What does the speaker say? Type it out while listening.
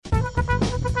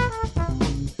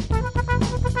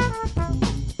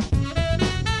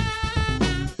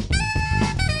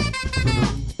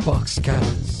Box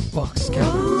cutters. Box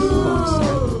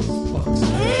cutters. Box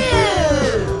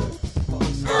cutters.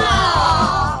 Box cutters.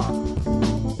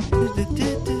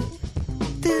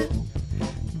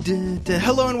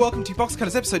 Hello and welcome to Box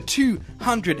Cutters episode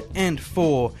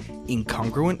 204,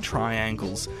 Incongruent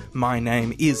Triangles. My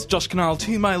name is Josh Canal.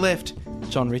 To my left,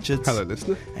 John Richards. Hello,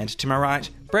 listener. And to my right,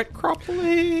 Brett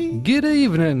Cropley. Good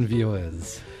evening,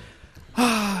 viewers.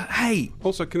 Hey.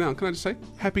 Also, can I just say,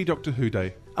 Happy Doctor Who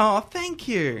Day. Oh, thank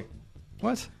you.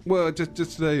 What? Well, just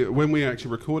today, when we're actually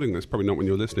recording this, probably not when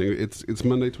you're listening, it's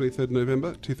Monday, 23rd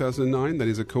November, 2009. That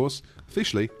is, of course,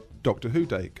 officially Doctor Who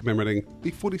Day, commemorating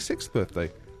the 46th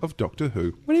birthday of Doctor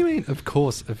Who. What do you mean, of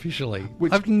course, officially?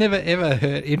 Which- I've never ever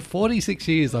heard, in 46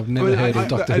 years, I've never heard of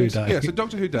Doctor Who Day. Yeah, so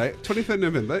Doctor Who Day, 23rd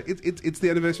November, it's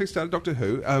the anniversary start of Doctor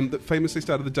Who, that famously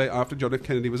started the day after John F.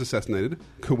 Kennedy was assassinated.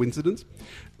 Coincidence?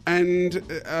 And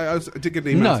I did get an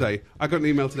email today. I got an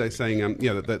email today saying,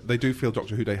 that they do feel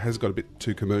Doctor Who Day has got a bit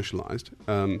too commercialised.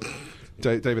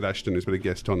 David Ashton, who's been a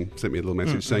guest on, sent me a little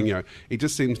message saying, it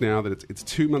just seems now that it's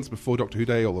 2 months before Doctor Who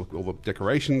Day, all the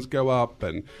decorations go up,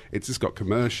 and it's just got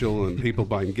commercial and people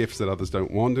buying gifts that others don't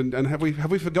want. And have we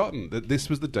forgotten that this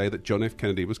was the day that John F.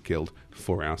 Kennedy was killed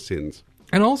for our sins?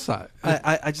 And also,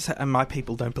 I just my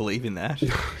people don't believe in that.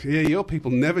 Yeah, your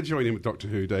people never join in with Doctor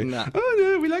Who Day. No. Oh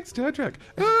no, we like Star Trek.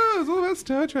 Oh, it's all about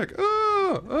Star Trek.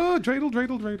 Oh, dreidel,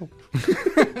 dreidel, dreidel.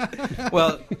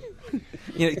 Well,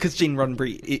 because Gene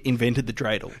Roddenberry invented the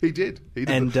dreidel. He did.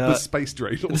 And, the space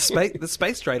dreidel. The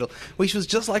space dreidel, which was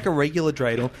just like a regular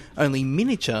dreidel, only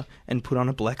miniature and put on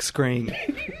a black screen.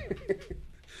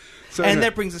 So, And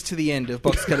that brings us to the end of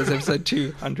Box Cutters episode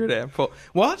 204.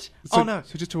 What? So, No.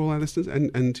 So just to all our listeners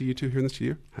and to you two here in the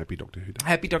studio, Happy Doctor Who Day.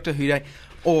 Happy Doctor Who Day.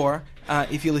 Or,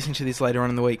 if you're listening to this later on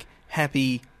in the week,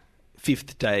 happy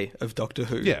 5th day of Doctor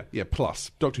Who. Yeah,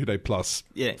 plus. Doctor Who Day plus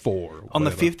 4. Or On the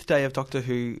whatever. 5th day of Doctor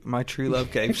Who, my true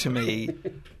love gave to me...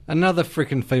 another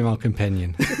frickin' female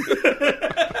companion.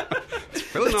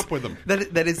 Filling up with them.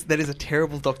 That is a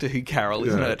terrible Doctor Who carol,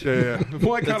 isn't it? Yeah.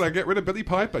 Why can't I get rid of Billie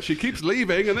Piper? She keeps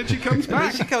leaving and then she comes And then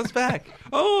back. she comes back.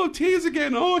 Oh, tears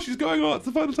again. Oh, she's going, it's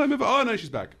the final time ever. Oh, no, she's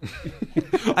back.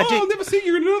 I'll never see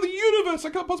you in another universe. I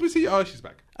can't possibly see you. Oh, she's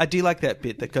back. I do like that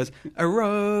bit that goes, a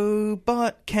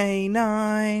robot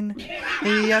canine.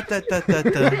 Yeah, da, da, da,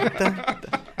 da, da.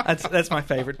 That's my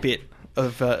favourite bit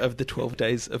of the 12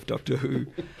 days of Doctor Who.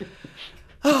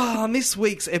 On this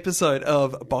week's episode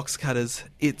of Box Cutters,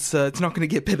 it's not going to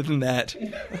get better than that.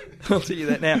 I'll tell you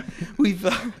that now. We've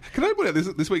Can I point out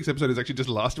this week's episode is actually just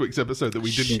last week's episode that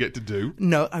we didn't get to do?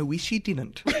 no, I wish you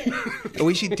didn't. I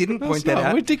wish you didn't point that Oh,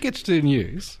 out. we did get to do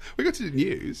news. We got to the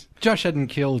news Josh hadn't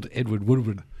killed Edward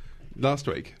Woodward last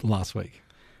week. last week.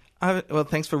 Well,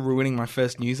 thanks for ruining my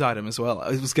first news item as well.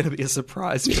 It was going to be a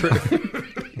surprise.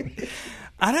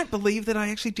 I don't believe that I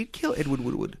actually did kill Edward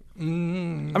Woodward. I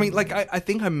mean, I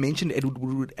think I mentioned Edward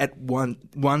Woodward at one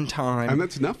time. And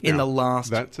that's enough in now. the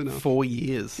last That's enough. 4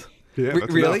 years. Yeah,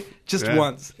 that's really? enough. Just Yeah.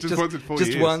 once. Just once in 4 years.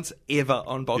 Just once ever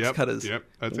on Box Yep, Cutters. yep,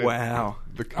 that's it. Wow.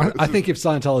 I think if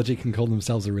Scientology can call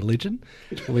themselves a religion,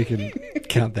 we can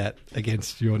count that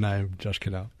against your name, Josh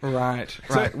Canal. Right.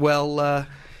 Well,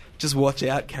 just watch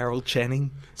out, Carol Channing.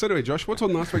 So anyway, Josh, what's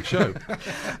on last week's show?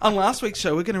 On last week's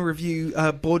show, we're going to review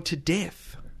Bored to Death.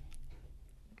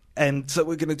 And so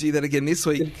we're going to do that again this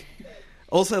week.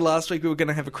 Also, last week we were going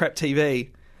to have a crap TV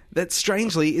that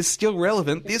strangely is still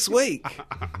relevant this week.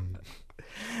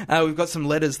 We've got some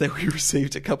letters that we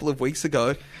received a couple of weeks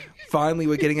ago. Finally,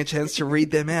 we're getting a chance to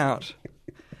read them out.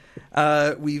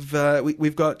 We've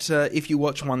got If You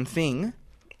Watch One Thing.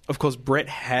 Of course, Brett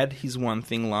had his one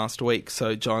thing last week.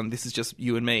 So, John, this is just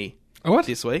you and me What?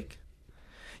 this week.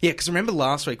 Yeah, because remember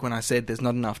last week when I said there's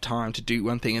not enough time to do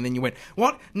one thing, and then you went,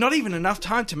 "What? Not even enough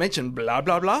time to mention blah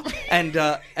blah blah," and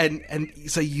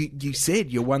so you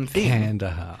said your one thing,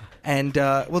 Kandahar. and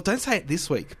well, don't say it this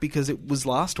week because it was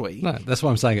last week. No, that's why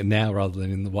I'm saying it now rather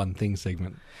than in the one thing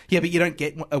segment. Yeah, but you don't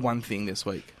get a one thing this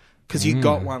week because you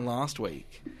got one last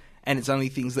week, and it's only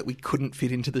things that we couldn't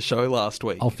fit into the show last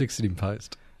week. I'll fix it in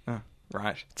post. Oh,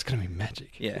 right. It's going to be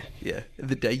magic. Yeah.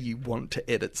 The day you want to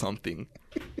edit something.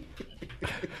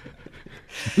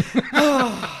 We've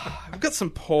got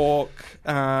some pork.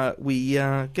 We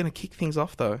are going to kick things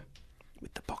off, though,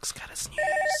 with the Box Cutters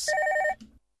news.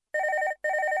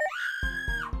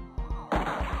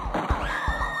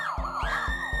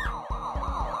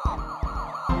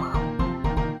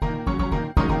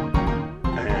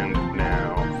 And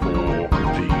now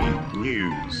for the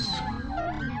news.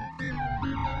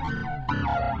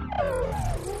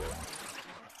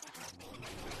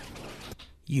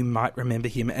 You might remember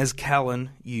him as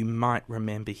Callan. You might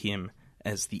remember him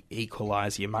as the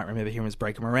Equalizer. You might remember him as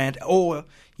Breaker Morant, or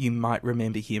you might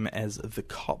remember him as the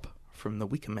cop from The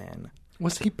Wicker Man.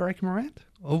 Was he Breaker Morant?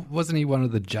 Or wasn't he one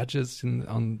of the judges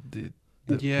on the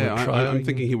Yeah, I'm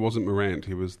thinking he wasn't Morant.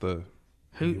 He was the...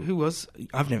 Who was?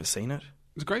 I've never seen it.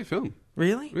 It's a great film.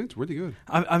 Really? It's really good.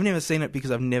 I've never seen it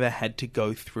because I've never had to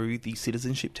go through the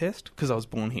citizenship test because I was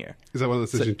born here. Is that one of the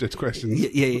citizenship test questions?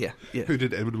 Yeah. Who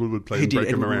did Edward Woodward play in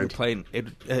Breaker Morant?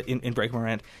 In Breaker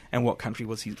Morant, and what country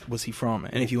was he from?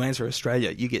 And if you answer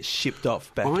Australia, you get shipped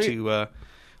off back to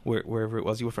wherever it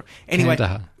was you were from. Anyway,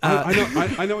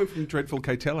 I know him from Dreadful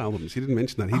K-Tel albums. He didn't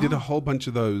mention that. He did a whole bunch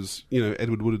of those,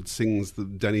 Edward Woodward sings the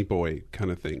Danny Boy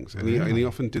kind of things. And he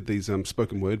often did these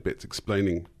spoken word bits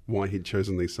explaining why he'd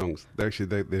chosen these songs. They're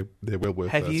well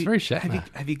worth it. It's very Shatner.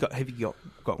 Have you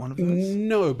got one of those?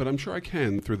 No, but I'm sure I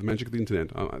can through the magic of the internet.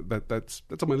 That's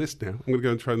on my list now. I'm going to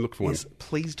go and try and look for one. Yes,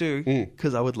 please do,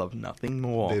 because I would love nothing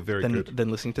more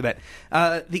than listening to that.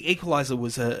 The Equalizer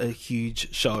was a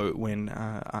huge show when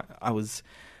I was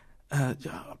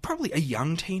probably a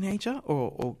young teenager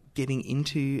or getting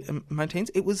into my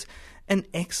teens. It was an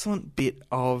excellent bit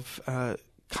of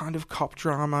kind of cop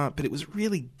drama, but it was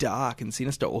really dark and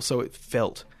sinister. Also, it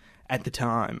felt at the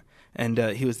time. And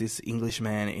he was this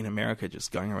Englishman in America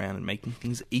just going around and making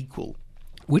things equal.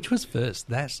 Which was first,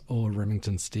 that or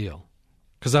Remington Steele?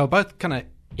 Because they were both kind of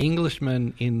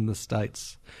Englishmen in the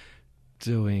States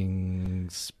doing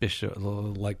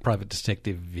special, like private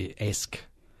detective-esque,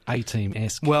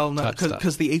 A-Team-esque. Well, no,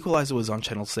 because The Equalizer was on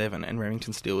Channel 7 and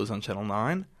Remington Steele was on Channel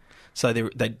 9. So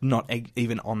they're not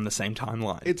even on the same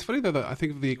timeline. It's funny, though, that I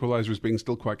think of The Equalizer as being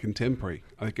still quite contemporary,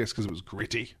 I guess because it was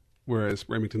gritty, whereas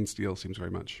Remington Steele seems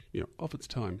very much of its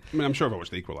time. I mean, I'm sure if I watch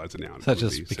The Equalizer now... So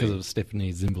just because of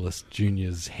Stephanie Zimbalist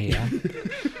Jr.'s hair?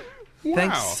 Wow.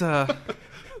 Thanks,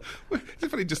 It's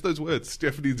funny, just those words,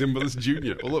 Stephanie Zimbalist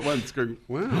Jr., all at once, going,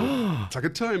 wow, it's like a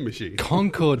time machine.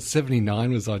 Concorde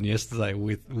 79 was on yesterday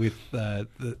with the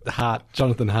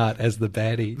Jonathan Hart as the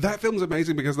baddie. That film's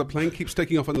amazing because the plane keeps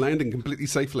taking off and landing completely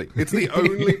safely. It's the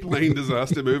only plane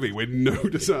disaster movie where no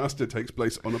disaster takes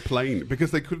place on a plane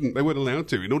because they weren't allowed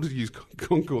to. In order to use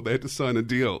Concorde, they had to sign a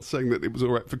deal saying that it was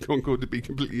all right for Concorde to be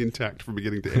completely intact from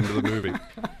beginning to end of the movie.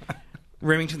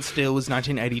 Remington Steele was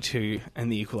 1982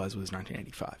 and The Equalizer was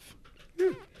 1985.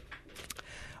 Yeah.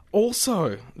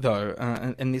 Also, though,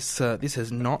 and this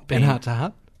has not been... And Heart to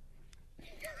Heart?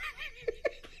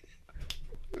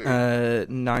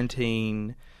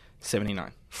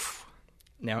 1979.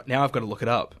 Now I've got to look it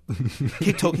up.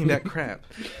 Keep talking about crap.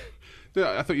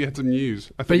 Yeah, I thought you had some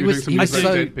news. I thought But you were doing some he was very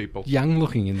so dead people. young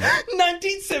looking in that.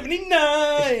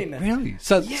 1979! Really?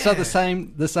 So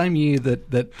the same year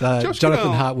that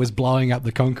Jonathan Hart was blowing up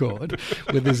the Concorde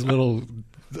with his little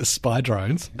spy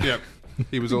drones. Yep.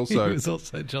 He was also... He was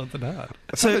also Jonathan Hart.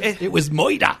 So it was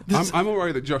Moida. I'm all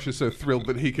worried that Josh is so thrilled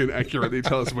that he can accurately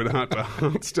tell us when Heart to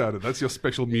Heart started. That's your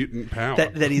special mutant power.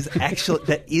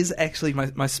 That is actually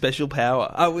my special power.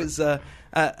 I was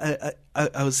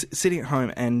sitting at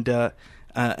home and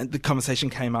the conversation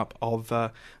came up of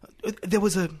there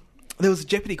was a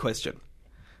Jeopardy question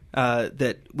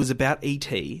that was about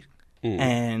E.T.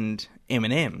 and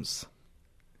M&Ms.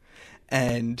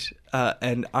 And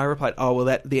I replied, "Oh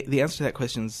well, the answer to that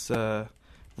question's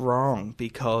wrong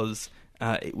because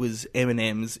it was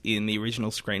M&Ms in the original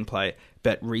screenplay,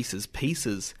 but Reese's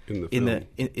Pieces in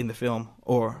the film,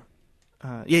 or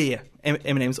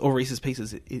M&Ms or Reese's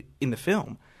Pieces in the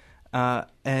film."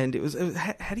 And it was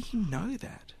how do you know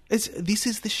that? This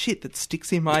is the shit that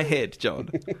sticks in my head,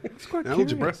 John. It's quite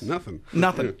algebra. Nothing.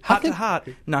 Heart to Heart,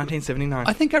 1979.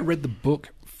 I think I read the book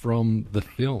from the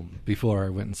film before I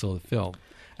went and saw the film,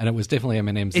 and it was definitely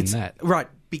M&Ms in that. Right,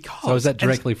 because... So is that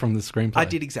directly from the screenplay? I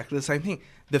did exactly the same thing.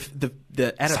 The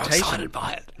adaptation... So excited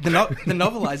by it. The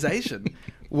novelization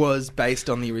was based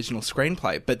on the original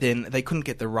screenplay, but then they couldn't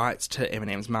get the rights to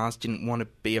M&Ms. Mars didn't want to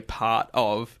be a part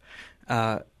of...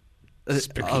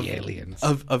 Spooky aliens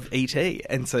of E.T.,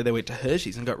 and so they went to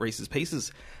Hershey's and got Reese's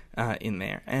Pieces in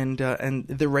there, and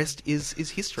the rest is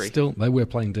history. Still, they were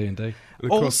playing D&D.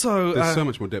 Also, there's so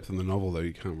much more depth in the novel, though.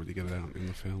 You can't really get it out in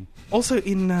the film. Also,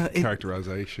 in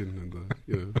characterization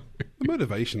and the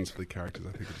motivations for the characters,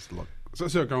 I think are just a lot. So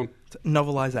go on.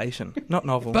 Novelization, not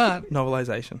novel, but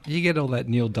novelization. You get all that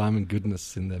Neil Diamond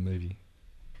goodness in the movie.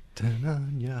 Turn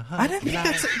on your heart. I don't think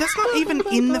that's not even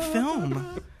in the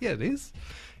film. Yeah, it is.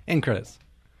 End credits.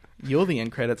 You're the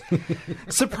end credits.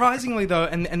 Surprisingly, though,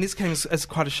 and this came as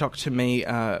quite a shock to me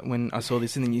when I saw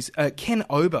this in the news, Ken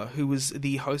Ober, who was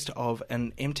the host of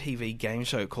an MTV game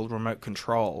show called Remote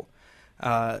Control.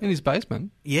 In his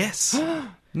basement? Yes.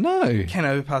 No. Ken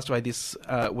Ober passed away this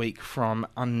week from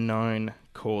unknown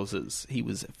causes. He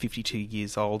was 52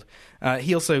 years old.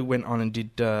 He also went on and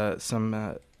did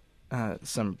some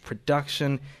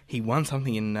production. He won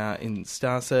something in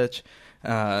Star Search.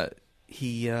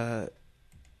 He's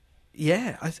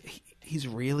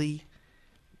really...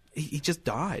 He just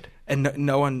died. And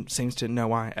no one seems to know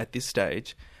why at this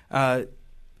stage.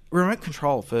 Remote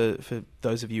Control, for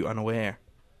those of you unaware,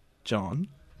 John...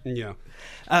 Yeah.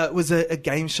 Was a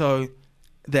game show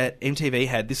that MTV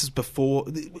had. This is before...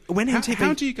 when MTV...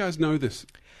 How do you guys know this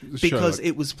because show?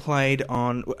 it was played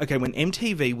on... Okay, when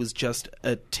MTV was just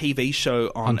a TV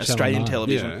show on Channel Australian 9.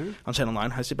 television, Yeah. on Channel 9,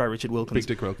 hosted by Richard Wilkins.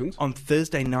 Big Dick Wilkins. On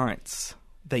Thursday nights,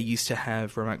 they used to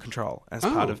have Remote Control as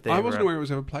part of their... I wasn't aware it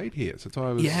was ever played here, so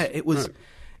I was... Yeah, it was... Right.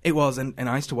 It was, and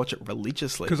I used to watch it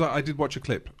religiously. Because I did watch a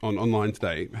clip online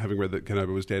today, having read that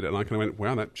Canova was dead, and I kind of went,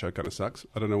 wow, that show kind of sucks.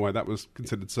 I don't know why that was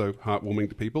considered so heartwarming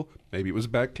to people. Maybe it was a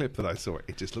bad clip that I saw.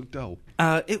 It just looked dull.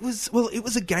 It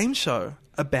was a game show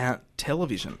about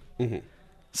television. Mm-hmm.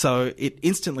 So it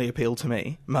instantly appealed to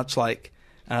me, much like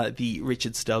the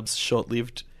Richard Stubbs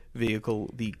short-lived vehicle,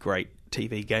 The Great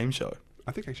TV Game Show.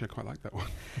 I think actually I quite like that one.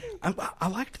 I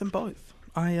liked them both.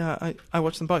 I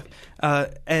watched them both.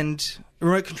 And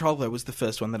Remote Control, though, was the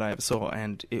first one that I ever saw,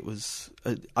 and it was,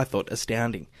 I thought,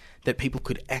 astounding that people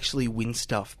could actually win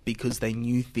stuff because they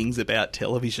knew things about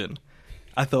television.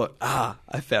 I thought,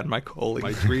 I found my calling.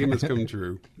 My dream has come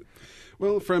true.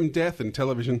 Well, from death and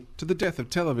television to the death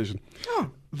of television. Oh.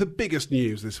 The biggest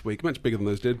news this week, much bigger than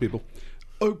those dead people.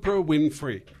 Oprah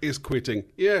Winfrey is quitting.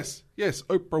 Yes,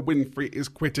 Oprah Winfrey is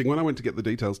quitting. When I went to get the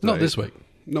details today... Not this week.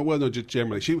 No, well, no, just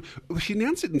generally. She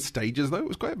announced it in stages, though. It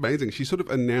was quite amazing. She sort of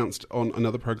announced on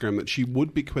another program that she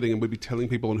would be quitting and would be telling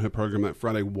people on her program that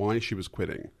Friday why she was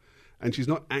quitting. And she's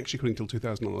not actually quitting until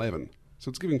 2011. So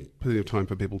it's giving plenty of time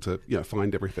for people to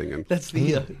find everything. And That's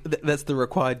the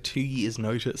required 2 years'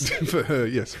 notice. for her,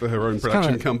 yes, for her own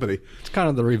production company. It's kind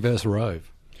of the reverse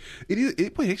Rove. It is.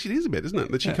 Actually, it is a bit, isn't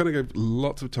it? That she kind of gave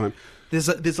lots of time. There's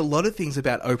a lot of things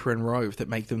about Oprah and Rove that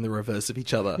make them the reverse of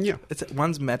each other. Yeah.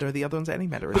 One's matter, the other one's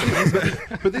antimatter. It's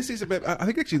amazing. But this is about... I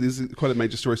think actually this is quite a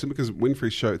major story, simply because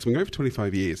Winfrey's show, it's been going for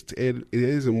 25 years. It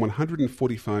airs in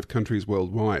 145 countries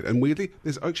worldwide. And weirdly,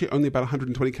 there's actually only about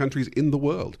 120 countries in the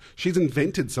world. She's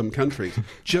invented some countries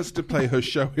just to play her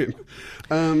show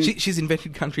in. She's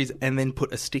invented countries and then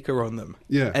put a sticker on them,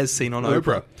 Yeah. as seen on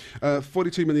Oprah.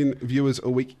 42 million viewers a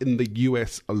week in the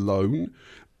US alone.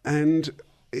 And...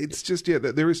 it's just,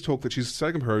 there is talk that she's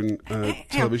setting up her own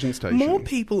television station. More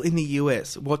people in the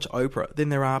US watch Oprah than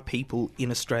there are people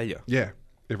in Australia. Yeah,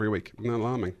 every week. Isn't that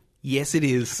alarming? Yes, it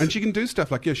is. And she can do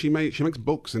stuff like, she makes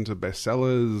books into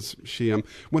bestsellers. She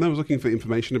when I was looking for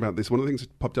information about this, one of the things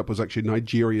that popped up was actually a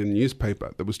Nigerian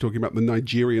newspaper that was talking about the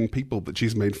Nigerian people that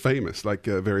she's made famous, like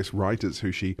various writers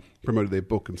who she promoted their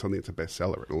book and suddenly it's a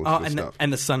bestseller and all this sort of stuff.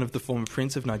 And the son of the former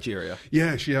prince of Nigeria.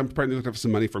 Yeah, she apparently looked up for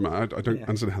some money from her. I don't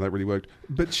understand how that really worked.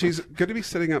 But she's going to be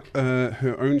setting up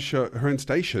her own show, her own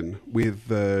station with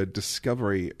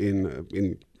Discovery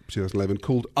in 2011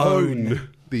 called OWN,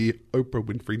 the Oprah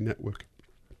Winfrey Network.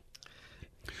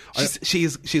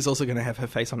 She's also going to have her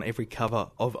face on every cover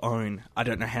of OWN. I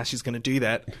don't know how she's going to do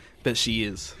that, but she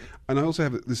is. And I also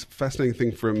have this fascinating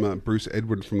thing from Bruce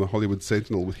Edward from the Hollywood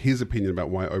Sentinel with his opinion about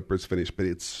why Oprah's finished, but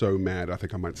it's so mad I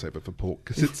think I might save it for Paul,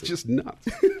 because it's just nuts.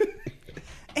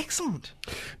 Excellent.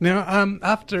 Now,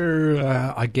 after,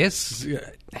 I guess,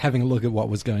 having a look at what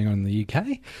was going on in the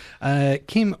UK,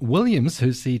 Kim Williams,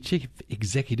 who's the chief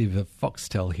executive of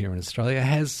Foxtel here in Australia,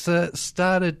 has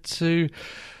started to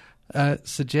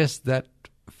suggest that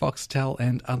Foxtel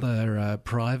and other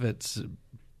private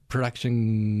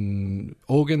production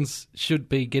organs should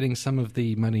be getting some of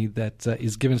the money that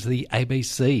is given to the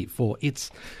ABC for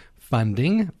its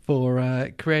funding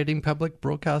for creating public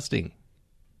broadcasting.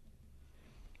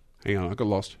 Hang on, I got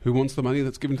lost. Who wants the money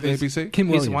that's given to the ABC? Kim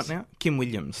Who's Williams. what now? Kim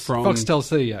Williams. From Foxtel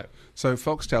CEO. So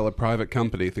Foxtel, a private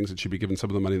company, thinks it should be given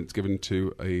some of the money that's given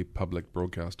to a public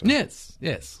broadcaster. Yes.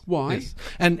 Why? Yes.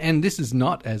 And this is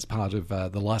not as part of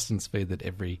the license fee that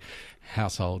every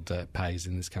household pays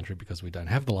in this country because we don't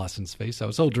have the license fee. So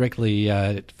it's all directly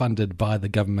funded by the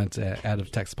government out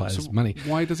of taxpayers' money.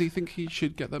 Why does he think he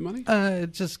should get that money?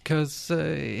 Just because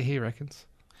he reckons.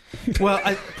 Well,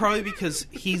 probably because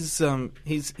his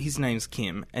name's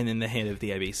Kim, and then the head of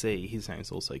the ABC, his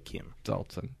name's also Kim.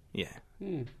 Dalton. Yeah.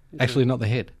 Okay. Actually, not the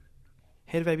head.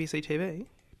 Head of ABC TV.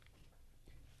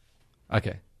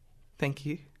 Okay. Thank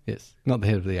you. Yes. Not the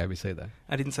head of the ABC, though.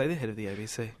 I didn't say the head of the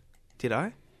ABC. Did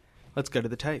I? Let's go to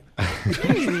the tape. Head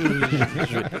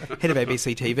of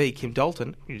ABC TV, Kim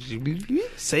Dalton.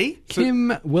 See?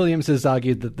 Kim Williams has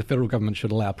argued that the federal government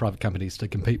should allow private companies to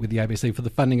compete with the ABC for the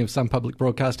funding of some public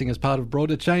broadcasting as part of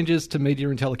broader changes to media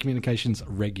and telecommunications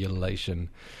regulation,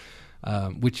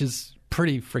 which is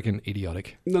pretty freaking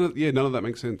idiotic. None of that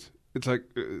makes sense. It's like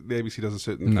the ABC does a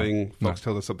certain thing,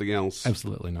 Foxtel does something else.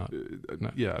 Absolutely not.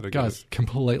 No. Yeah, I don't Guys,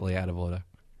 completely out of order.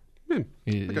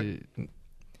 Okay.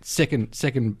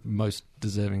 Second most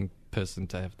deserving person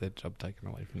to have their job taken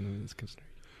away from them in this country.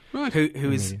 Right.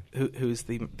 Who is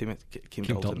the Kim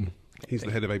Dalton? He's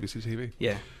the head of ABC TV.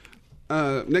 Yeah.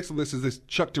 Next on this is this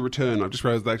Chuck to return. I've just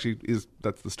realised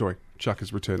that's the story. Chuck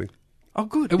is returning. Oh,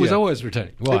 good. It was always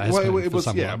returning. Well, it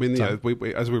was. Yeah, I mean,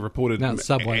 as we reported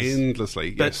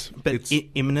endlessly. But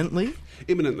imminently?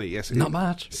 Imminently, yes. Not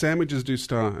much. Sandwiches do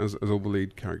star as all the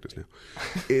lead characters now.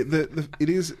 It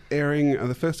is airing.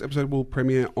 The first episode will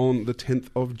premiere on the 10th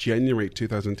of January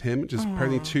 2010, which is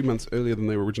apparently 2 months earlier than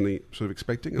they were originally sort of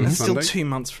expecting. It's still 2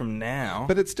 months from now.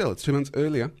 But it's 2 months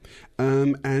earlier.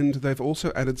 And they've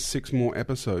also added 6 more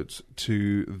episodes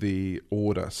to the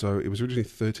order. So it was originally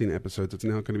 13 episodes. It's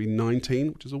now going to be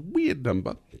 19, which is a weird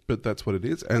number, but that's what it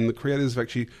is. And the creators have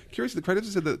actually, curiously, the creators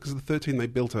have said that because of the 13 they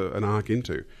built an arc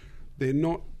into, they're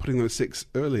not putting those 6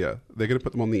 earlier. They're going to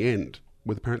put them on the end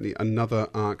with apparently another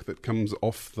arc that comes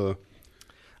off the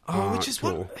which is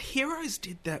what Heroes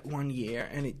did that one year,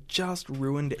 and it just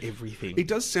ruined everything. It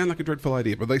does sound like a dreadful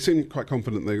idea, but they seem quite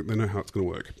confident they know how it's going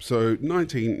to work. So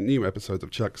 19 new episodes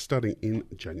of Chuck starting in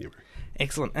January.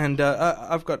 Excellent. And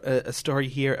I've got a story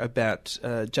here about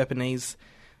a Japanese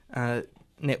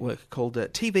network called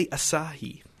TV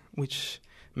Asahi, which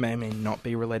may or may not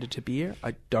be related to beer.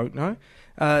 I don't know.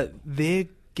 They're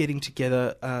getting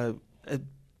together a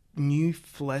new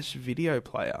Flash video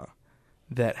player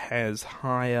that has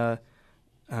higher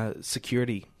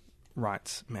security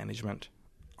rights management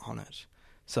on it.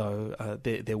 So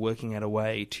they're working out a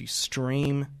way to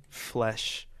stream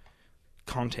Flash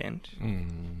content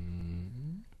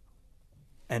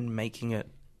and making it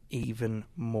even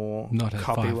more not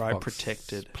copyright Firefox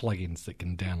protected. Plugins that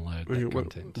can download that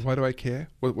content. Why do I care?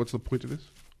 What's the point of this?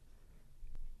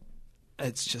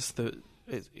 It's just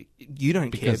you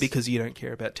don't care because you don't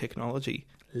care about technology.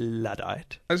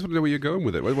 Luddite. I just want to know where you're going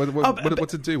with it.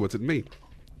 What's it do? What's it mean?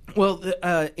 Well,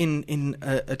 in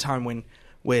a time when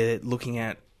we're looking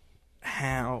at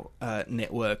how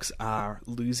networks are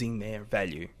losing their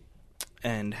value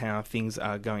and how things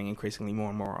are going increasingly more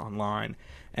and more online,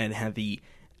 and how the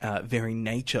very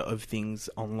nature of things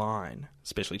online,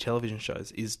 especially television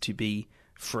shows, is to be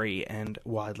free and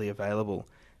widely available.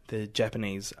 The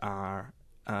Japanese are,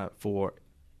 for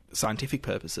scientific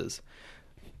purposes,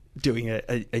 doing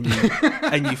a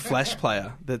new Flash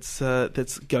player that's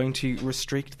going to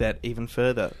restrict that even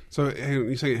further. So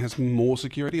you're saying it has more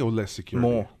security or less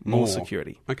security? More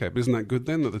security. Okay, but isn't that good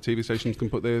then, that the TV stations can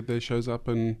put their shows up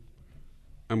and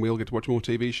we all get to watch more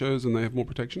TV shows and they have more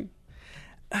protection?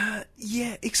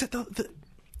 Yeah, except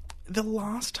the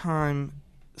last time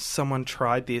someone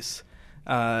tried this,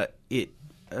 it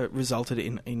resulted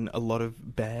in a lot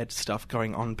of bad stuff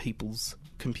going on people's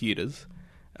computers.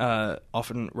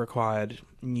 Often required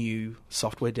new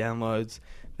software downloads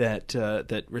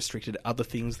that restricted other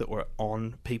things that were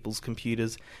on people's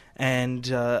computers. And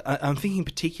I'm thinking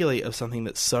particularly of something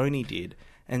that Sony did.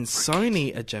 And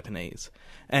Sony are Japanese.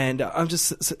 And I'm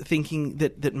just thinking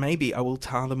that maybe I will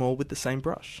tar them all with the same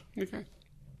brush. Okay.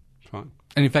 Fine.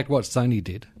 And in fact, what Sony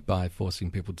did by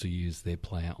forcing people to use their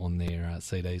player on their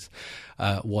CDs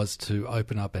was to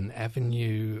open up an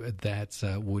avenue that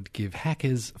would give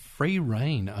hackers free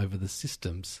reign over the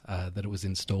systems that it was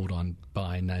installed on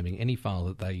by naming any file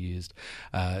that they used,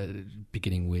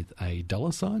 beginning with a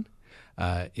 $sign.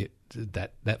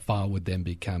 That file would then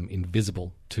become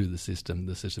invisible to the system.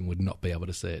 The system would not be able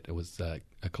to see it. It was a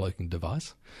cloaking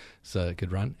device, so it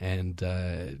could run. And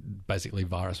basically,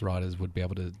 virus writers would be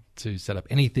able to set up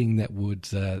anything that would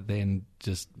then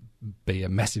just be a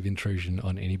massive intrusion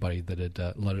on anybody that had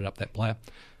loaded up that player.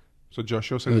 So, Josh,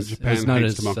 you're saying that Japan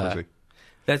hates democracy.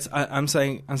 I'm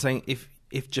saying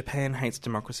if Japan hates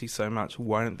democracy so much,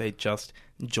 why don't they just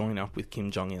join up with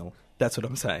Kim Jong-il? That's what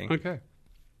I'm saying. Okay.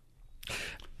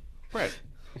 Brett.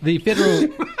 The federal...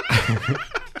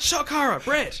 Shock horror,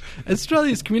 Brett!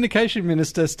 Australia's Communication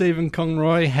Minister, Stephen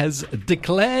Conroy, has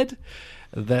declared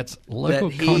that local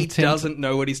he content doesn't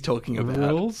know what he's talking about.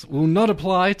 Rules will not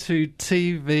apply to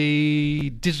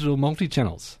TV digital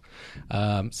multi-channels,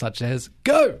 such as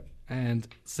Go and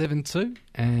 7/2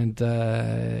 and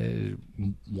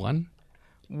 1.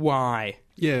 Why?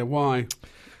 Yeah, why?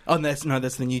 Oh, that's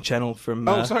the new channel from...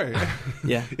 Oh, sorry.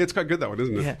 Yeah. It's quite good, that one,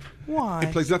 isn't it? Yeah. Why?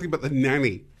 It plays nothing but The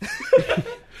Nanny.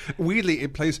 Weirdly,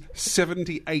 it plays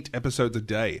 78 episodes a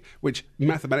day, which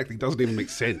mathematically doesn't even make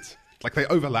sense. Like, they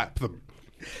overlap them.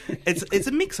 It's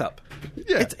a mix-up.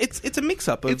 Yeah. It's a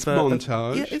mix-up of... It's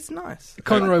montage. Yeah, it's nice.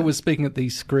 Conroy was speaking at the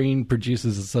Screen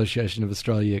Producers Association of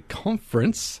Australia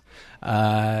conference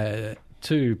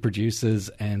to producers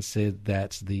and said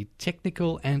that the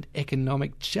technical and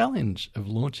economic challenge of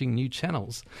launching new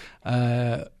channels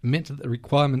meant that the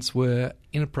requirements were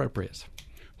inappropriate.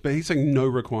 But he's saying no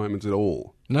requirements at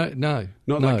all. No.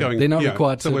 Not like going, they're not yeah,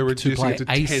 required so we're to reducing play it to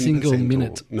a 10% single or-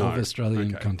 minute no. of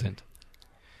Australian Okay. content.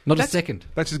 Not a second.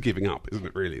 That's just giving up, isn't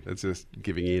it, really? That's just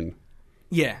giving in.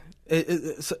 Yeah.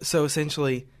 So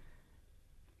essentially,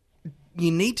 you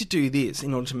need to do this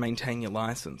in order to maintain your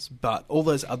license, but all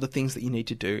those other things that you need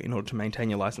to do in order to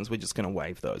maintain your license, we're just going to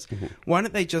waive those. Mm-hmm. Why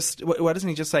doesn't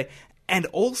he just say, and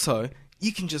also,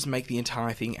 you can just make the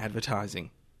entire thing advertising?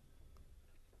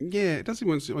 Yeah, it doesn't.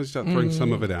 Once you start throwing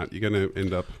some of it out, you're going to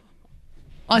end up...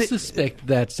 I suspect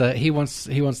that he wants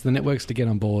the networks to get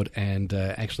on board and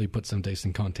actually put some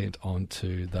decent content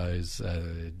onto those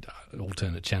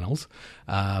alternate channels,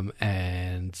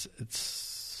 and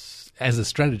it's as a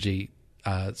strategy,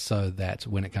 so that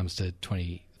when it comes to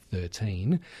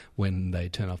 2013, when they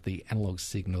turn off the analog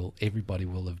signal, everybody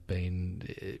will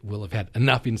have had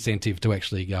enough incentive to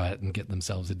actually go out and get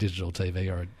themselves a digital TV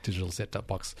or a digital set-top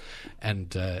box,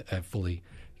 and fully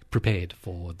prepared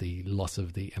for the loss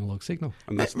of the analog signal.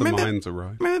 Unless the minds are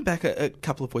right. Remember back a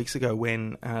couple of weeks ago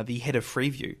when the head of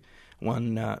Freeview,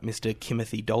 one Mr.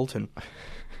 Timothy Dalton,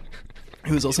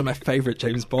 who was also my favourite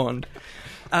James Bond,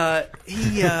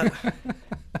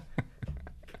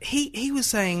 he was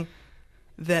saying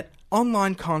that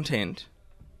online content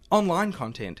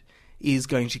is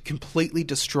going to completely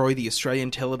destroy the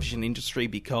Australian television industry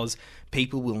because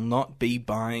people will not be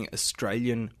buying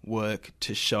Australian work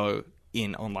to show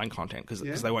in online content because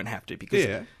they won't have to.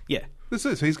 Because This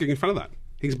is, he's getting in front of that.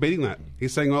 He's beating that.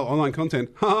 He's saying, well, online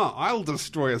content, I'll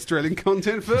destroy Australian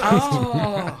content first.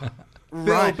 Oh,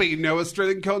 There'll be no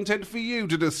Australian content for you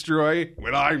to destroy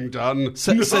when I'm done.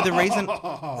 So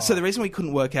the reason we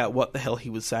couldn't work out what the hell he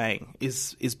was saying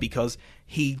is because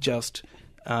he just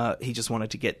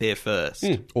wanted to get there first.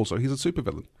 Also, he's a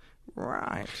supervillain.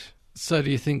 Right. So,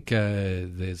 do you think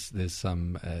there's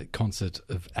some concert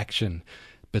of action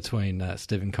between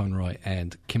Stephen Conroy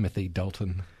and Timothy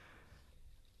Dalton?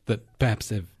 That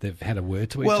perhaps they've had a word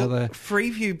to each other.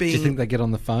 Freeview being... Do you think they get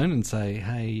on the phone and say,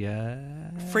 "Hey,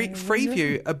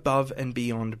 Freeview, above and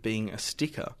beyond being a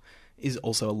sticker, is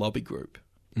also a lobby group,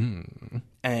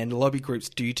 and lobby groups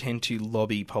do tend to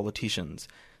lobby politicians.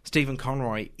 Stephen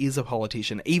Conroy is a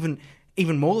politician. Even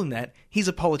more than that, he's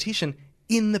a politician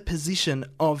in the position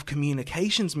of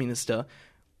communications minister,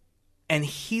 and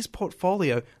his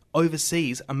portfolio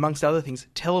oversees, amongst other things,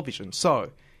 television.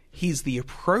 So he's the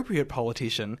appropriate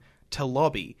politician to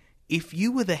lobby. If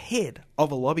you were the head of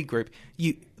a lobby group,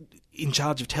 you in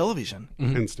charge of television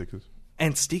And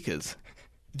stickers.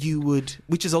 you would,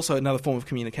 which is also another form of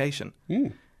communication,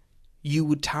 you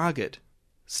would target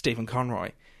Stephen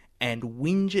Conroy and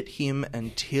whinge at him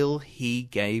until he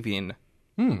gave in.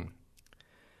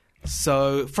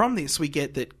 So from this, we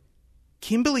get that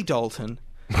Kimberly Dalton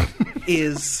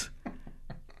is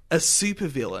a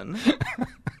supervillain.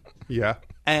 Yeah.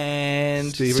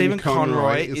 And Stephen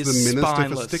Conroy is the minister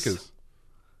spineless. for stickers.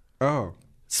 Oh.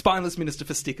 Spineless minister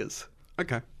for stickers.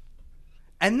 Okay.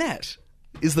 And that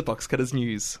is the Box Cutters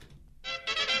News.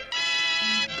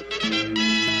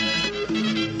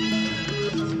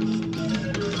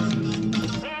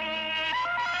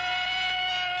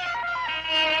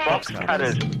 Box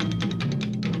Cutters.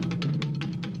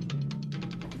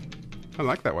 I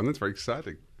like that one. That's very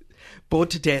exciting. Bored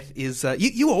to Death is...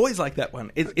 you always like that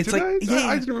one. It's Did like... I? Yeah,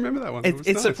 I didn't remember that one. It was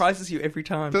nice. surprises you every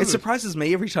time. Does It it? surprises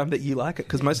me every time that you like it,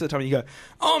 because most of the time you go,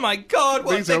 oh my God,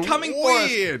 what? These They're are coming for us.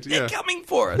 weird. They're Yeah. coming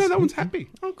for us. No, that one's happy.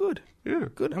 Oh, good. Yeah.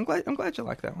 Good. I'm glad you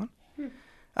like that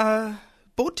one.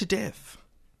 Bored to Death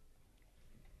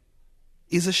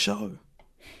is a show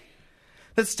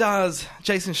that stars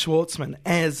Jason Schwartzman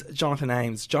as Jonathan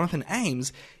Ames. Jonathan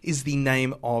Ames is the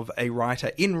name of a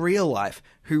writer in real life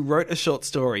who wrote a short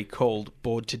story called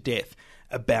Bored to Death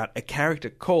about a character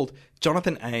called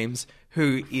Jonathan Ames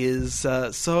who is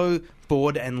so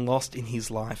bored and lost in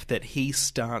his life that he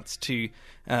starts to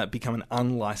become an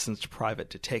unlicensed private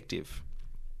detective.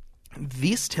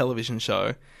 This television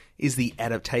show is the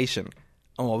adaptation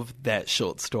of that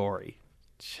short story.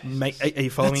 Are you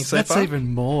following me so that's far?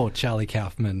 even more Charlie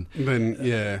Kaufman Then,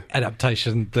 yeah.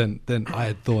 adaptation than I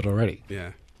had thought already.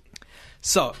 Yeah.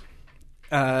 So,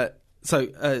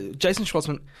 Jason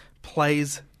Schwartzman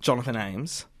plays Jonathan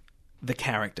Ames, the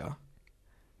character,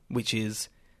 which is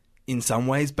in some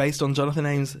ways based on Jonathan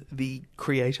Ames, the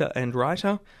creator and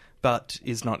writer, but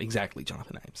is not exactly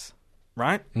Jonathan Ames.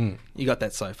 Right? You got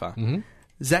that so far. Mm-hmm.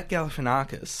 Zach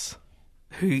Galifianakis,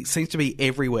 who seems to be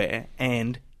everywhere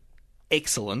and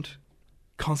excellent,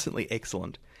 constantly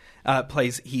excellent,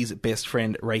 plays his best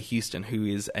friend Ray Houston, who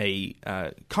is a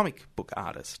comic book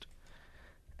artist,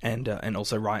 and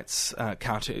also writes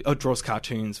draws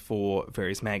cartoons for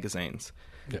various magazines.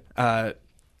 Yeah.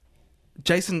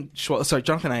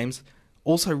 Jonathan Ames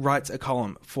also writes a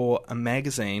column for a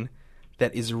magazine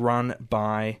that is run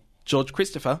by George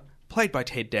Christopher, played by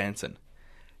Ted Danson.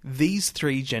 These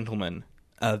three gentlemen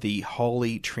are the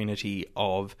holy trinity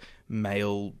of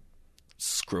male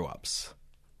screw-ups.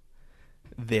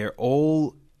 They're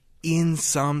all in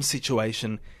some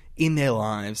situation in their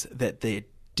lives that they're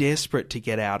desperate to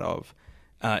get out of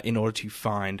in order to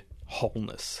find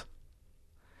wholeness.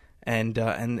 And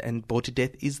Bored to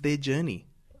Death is their journey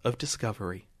of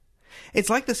discovery. It's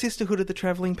like the Sisterhood of the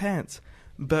Travelling Pants,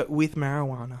 but with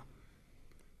marijuana.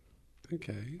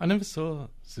 Okay. I never saw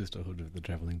Sisterhood of the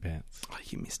Travelling Pants. Oh,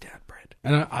 you missed out, Brad.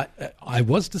 And I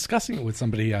was discussing it with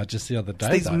somebody just the other day.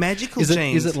 It's these though. magical Is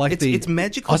genes. it like it's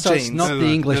magical so genes. it's not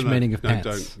the English meaning of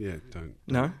pants.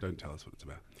 Don't tell us what it's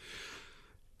about.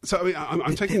 So I mean,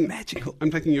 I'm taking magical. I'm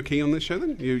taking your key on this show.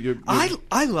 Then you're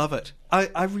I love it.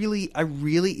 I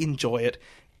really enjoy it.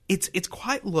 It's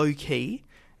quite low key,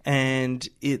 and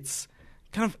it's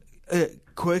kind of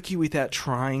quirky without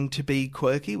trying to be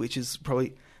quirky, which is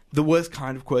probably the worst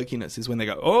kind of quirkiness. Is when they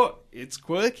go, "Oh, it's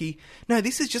quirky." No,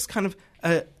 this is just kind of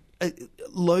a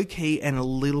low key and a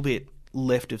little bit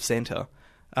left of center.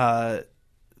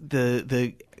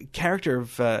 The character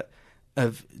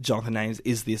of Jonathan Ames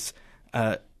is this.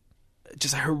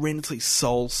 Just a horrendously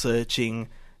soul-searching,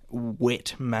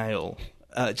 wet male.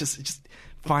 Just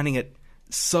finding it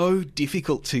so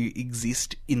difficult to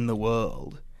exist in the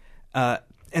world.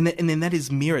 And then that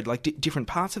is mirrored, like different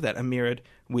parts of that are mirrored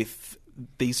with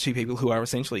these two people who are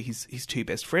essentially his two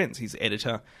best friends, his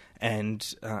editor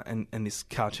and this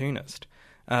cartoonist.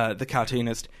 The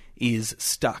cartoonist is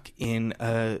stuck in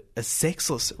a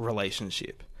sexless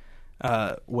relationship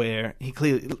where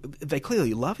they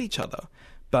clearly love each other.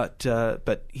 But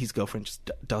his girlfriend just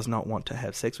does not want to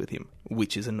have sex with him,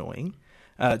 which is annoying.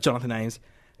 Jonathan Ames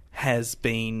has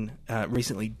been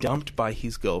recently dumped by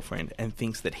his girlfriend and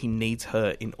thinks that he needs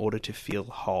her in order to feel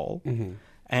whole. Mm-hmm.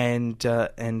 And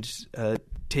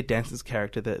Ted Danson's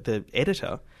character, the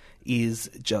editor, is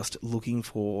just looking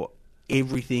for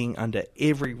everything under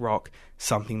every rock,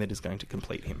 something that is going to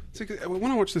complete him. So, when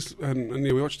I watched this, and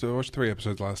we watched 3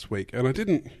 episodes last week, and I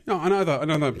didn't. I know that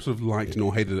I sort of liked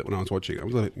nor hated it when I was watching it. I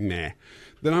was like, nah.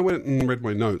 Then I went and read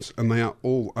my notes, and they are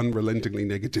all unrelentingly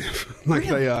negative. Like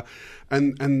really? They are.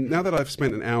 And now that I've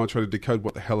spent an hour trying to decode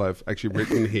what the hell I've actually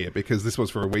written here, because this was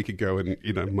for a week ago, and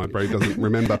my brain doesn't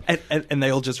remember. and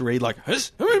they all just read like, yeah.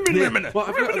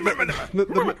 Well,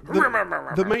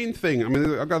 the main thing. I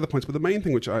mean, I've got other points, but the main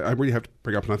thing which I really have to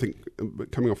bring up, and I think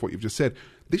coming off what you've just said,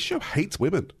 this show hates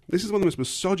women. This is one of the most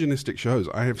misogynistic shows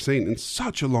I have seen in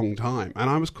such a long time, and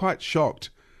I was quite shocked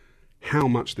how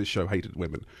much this show hated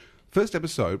women. First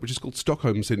episode, which is called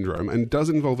Stockholm Syndrome, and does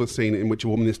involve a scene in which a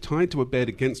woman is tied to a bed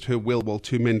against her will while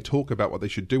two men talk about what they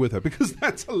should do with her, because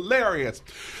that's hilarious.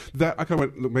 That I kind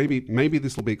of went, look, maybe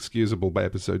this will be excusable by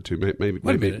episode 2. Maybe it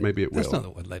will. That's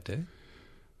not what they do.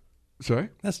 Sorry?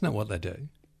 That's not what they do.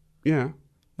 Yeah.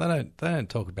 They don't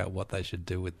talk about what they should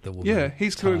do with the woman. Yeah,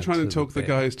 he's kind of trying to talk the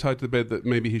guy who's tied to the bed that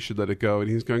maybe he should let her go, and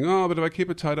he's going, oh, but if I keep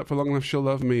her tied up for long enough, she'll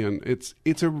love me, and it's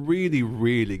a really,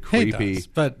 really creepy. He does,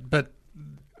 but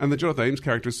and the Jonathan Ames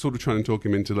character is sort of trying to talk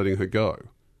him into letting her go.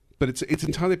 But it's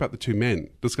entirely about the two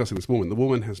men discussing this woman. The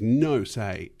woman has no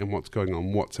say in what's going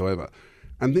on whatsoever.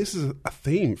 And this is a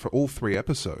theme for all 3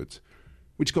 episodes,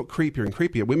 which got creepier and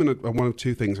creepier. Women are one of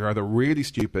 2 things. They're either really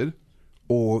stupid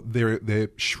or they're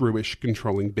shrewish,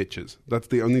 controlling bitches. That's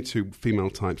the only 2 female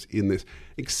types in this,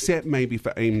 except maybe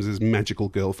for Ames's magical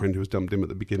girlfriend who's dumped him at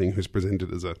the beginning, who's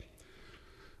presented as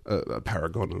a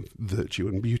paragon of virtue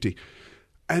and beauty.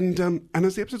 And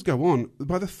as the episodes go on,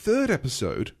 by the 3rd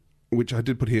episode, which I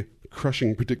did put here,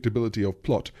 crushing predictability of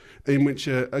plot, in which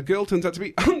a girl turns out to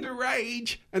be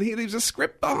underage, and he leaves a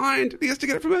script behind, and he has to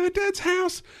get it from her dad's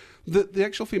house. The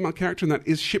actual female character in that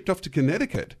is shipped off to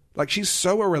Connecticut. Like, she's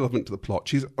so irrelevant to the plot.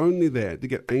 She's only there to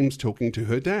get Ames talking to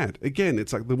her dad. Again,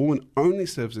 it's like the woman only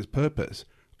serves this purpose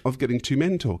of getting 2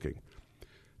 men talking.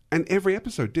 And every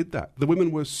episode did that. The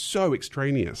women were so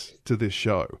extraneous to this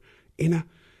show in a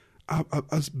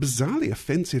bizarrely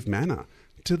offensive manner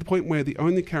to the point where the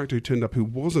only character who turned up who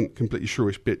wasn't completely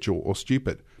shrewish bitch or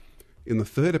stupid in the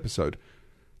third episode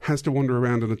has to wander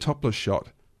around in a topless shot,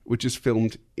 which is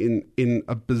filmed in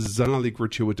a bizarrely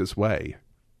gratuitous way,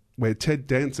 where Ted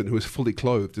Danson, who is fully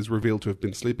clothed, is revealed to have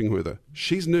been sleeping with her.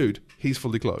 She's nude, he's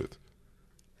fully clothed.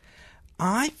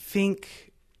 I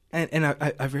think, and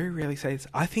I very rarely say this,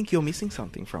 I think you're missing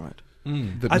something from it.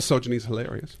 That misogyny is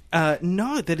hilarious.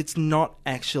 No, that it's not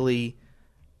actually...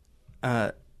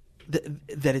 that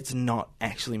it's not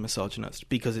actually misogynist,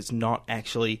 because it's not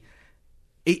actually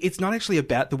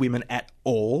about the women at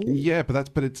all. Yeah,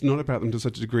 but it's not about them to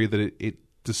such a degree that it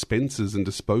dispenses and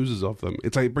disposes of them.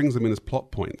 It's like it brings them in as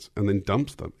plot points and then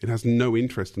dumps them. It has no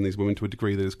interest in these women to a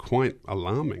degree that is quite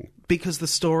alarming. Because the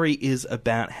story is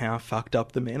about how fucked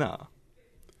up the men are.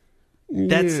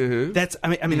 That's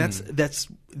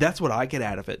what I get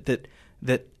out of it.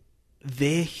 That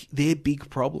their big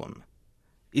problem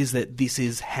is that this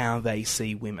is how they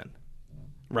see women,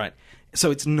 right?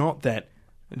 So it's not that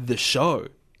the show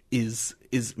is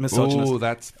misogynist. Oh,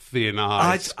 that's thin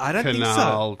ice. I don't think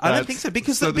canal. so. I don't think so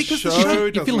because So the show show,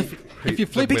 if you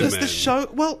flip because the show,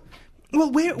 well,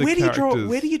 where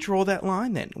do you draw that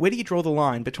line then? Where do you draw the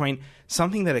line between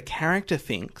something that a character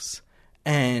thinks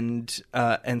and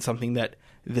something that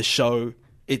the show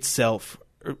itself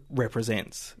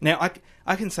represents? Now,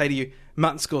 I can say to you,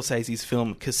 Martin Scorsese's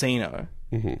film Casino,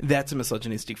 that's a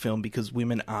misogynistic film because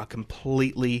women are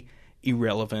completely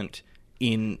irrelevant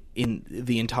in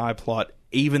the entire plot,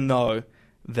 even though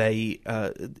they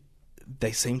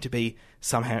seem to be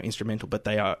somehow instrumental, but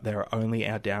they are only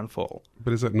our downfall.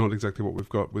 But is that not exactly what we've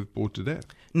got with Bored to Death?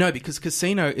 No, because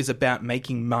Casino is about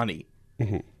making money,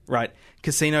 right?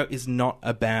 Casino is not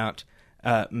about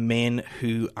men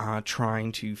who are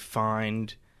trying to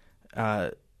find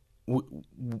their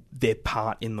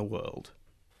part in the world.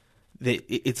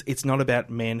 It's not about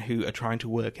men who are trying to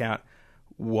work out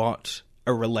what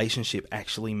a relationship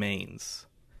actually means.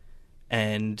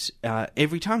 And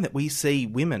every time that we see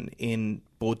women in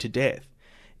Bored to Death,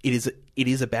 it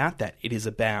is about that. It is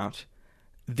about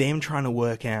them trying to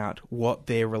work out what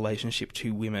their relationship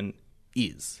to women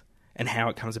is and how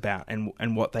it comes about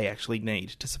and what they actually need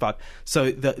to survive.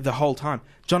 So the whole time,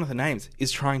 Jonathan Ames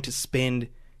is trying to spend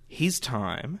his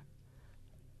time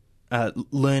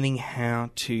learning how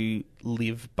to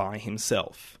live by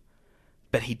himself.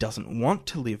 But he doesn't want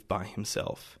to live by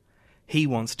himself. He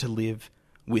wants to live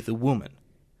with a woman.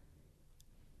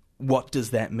 What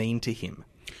does that mean to him?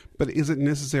 But is it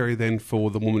necessary then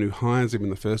for the woman who hires him in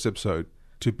the first episode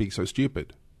to be so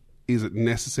stupid? Is it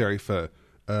necessary for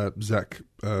Zach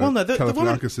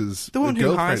Galifianakis'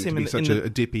 girlfriend to be such a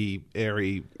dippy,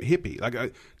 airy hippie?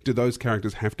 Like, do those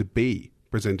characters have to be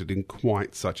presented in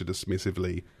quite such a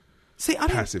dismissively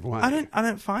passive way? I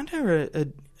don't find her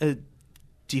a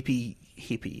dippy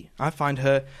hippie. I find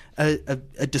her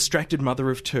a distracted mother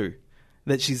of two.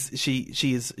 That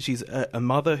she's a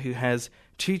mother who has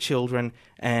two children,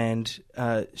 and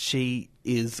she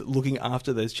is looking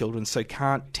after those children, so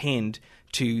can't tend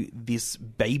to this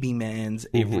baby man's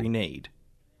every need.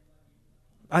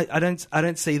 I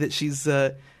don't see that she's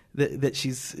that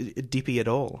she's dippy at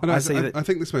all. I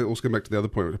think this may also go back to the other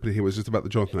point I put here was just about the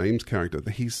Jonathan Ames character.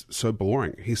 That he's so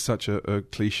boring. He's such a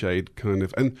cliched kind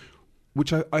of, and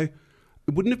which it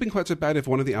wouldn't have been quite so bad if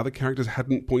one of the other characters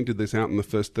hadn't pointed this out in the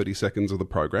first 30 seconds of the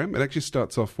program. It actually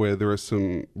starts off where there are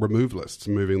some removalists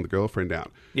moving the girlfriend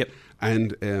out. Yep.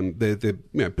 And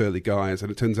they're burly guys,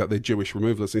 and it turns out they're Jewish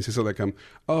removalists. And he says something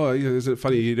like, isn't it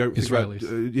funny you don't think about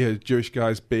Jewish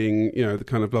guys being, the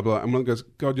kind of blah, blah. And one goes,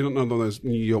 God, you're not one of those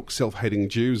New York self-hating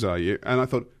Jews, are you? And I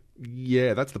thought,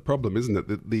 yeah, that's the problem, isn't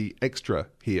it? The extra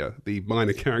here, the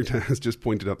minor character, has just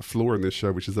pointed out the flaw in this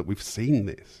show, which is that we've seen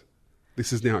this.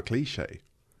 This is now a cliche.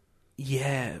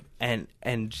 Yeah, and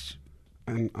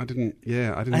I didn't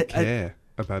care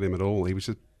about him at all. He was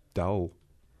just dull.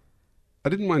 I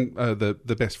didn't mind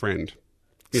the best friend.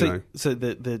 So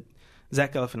the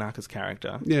Zach Galifianakis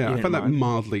character. Yeah, I found that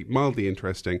mildly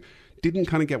interesting. Didn't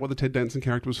kind of get what the Ted Danson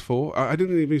character was for. I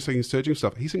didn't even see him searching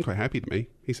stuff. He seemed quite happy to me.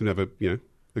 He seemed to have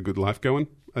a good life going.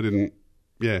 I didn't.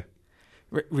 Yeah.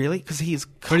 Really? Because he is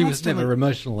constantly... But he was never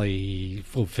emotionally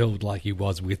fulfilled like he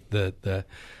was with the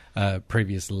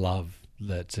previous love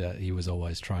that he was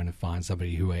always trying to find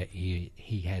somebody who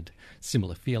he had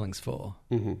similar feelings for.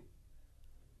 Mm-hmm.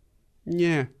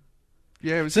 Yeah.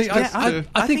 Yeah, it was I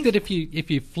think that if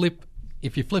you flip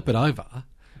it over,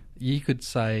 you could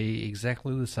say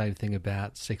exactly the same thing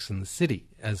about Sex and the City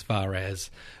as far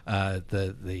as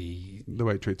the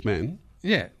way it treats men.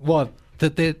 Yeah. Well,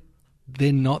 that they're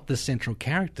not the central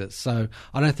characters. So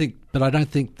I don't think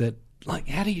that, like,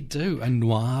 how do you do a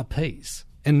noir piece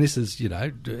and this is,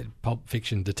 Pulp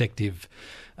Fiction detective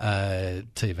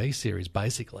TV series,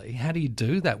 basically. How do you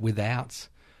do that without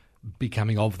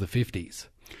becoming of the 50s?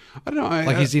 I don't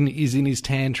know. He's in his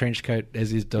tan trench coat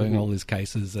as he's doing all his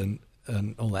cases and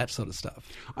all that sort of stuff.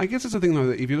 I guess it's the thing, though,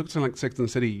 that if you look at something like Sex and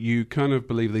the City, you kind of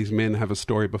believe these men have a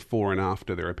story before and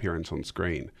after their appearance on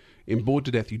screen. In Bored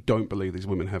to Death, you don't believe these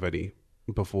women have any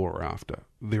before or after.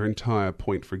 Their entire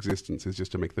point for existence is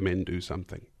just to make the men do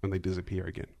something, and they disappear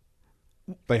again.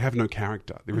 They have no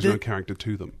character. There is no character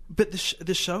to them. But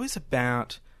the show is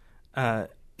about him.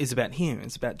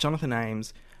 It's about Jonathan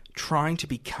Ames trying to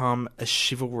become a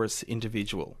chivalrous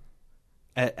individual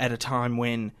at a time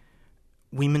when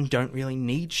women don't really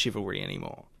need chivalry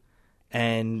anymore,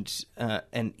 and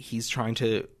he's trying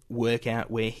to work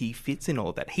out where he fits in all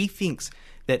of that. He thinks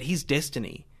that his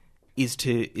destiny is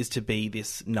to be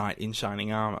this knight in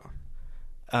shining armor,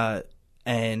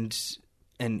 and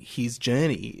his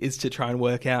journey is to try and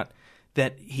work out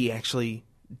that he actually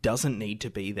doesn't need to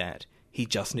be that. He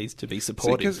just needs to be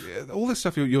supportive. Because all this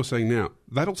stuff you're saying now,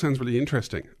 that all sounds really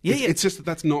interesting. Yeah. It's just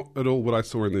that's not at all what I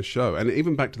saw in this show. And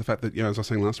even back to the fact that, as I was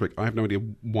saying last week, I have no idea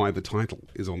why the title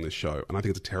is on this show, and I think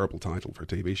it's a terrible title for a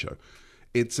TV show.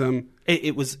 It's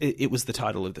It was the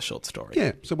title of the short story.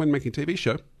 Yeah, so when making a TV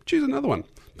show, choose another one.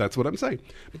 That's what I'm saying.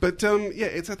 But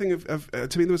it's a thing of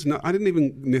to me, I didn't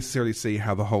even necessarily see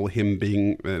how the whole him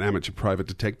being an amateur private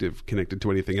detective connected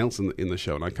to anything else in the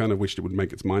show, and I kind of wished it would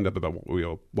make its mind up about what we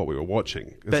were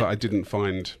watching. So I didn't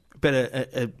find. But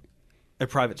a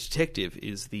private detective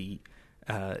is the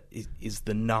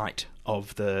knight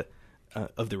of the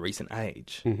recent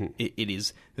age. Mm-hmm. It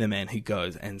is the man who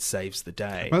goes and saves the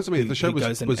day. Well, that's what I mean. The show was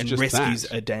goes and just rescues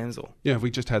that. a damsel. Yeah, if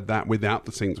we just had that without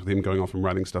the scenes with him going off and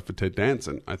writing stuff for Ted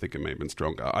Danson, I think it may have been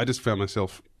stronger. I just found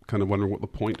myself kind of wondering what the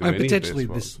point of any potentially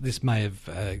of this was. This may have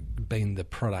been the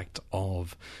product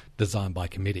of design by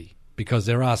committee, because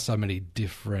there are so many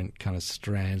different kind of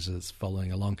strands that's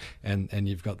following along, and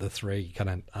you've got the three kind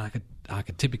of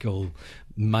archetypical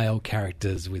male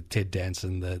characters with Ted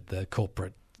Danson, the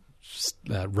corporate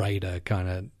raider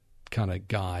kind of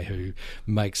guy who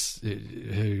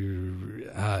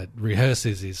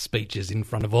rehearses his speeches in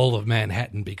front of all of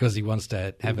Manhattan because he wants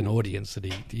to have an audience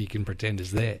that he can pretend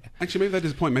is there. Actually, maybe that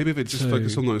is the point. Maybe if it just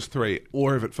focused on those three,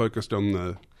 or if it focused on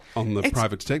the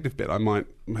private detective bit, I might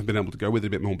have been able to go with it a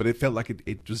bit more. But it felt like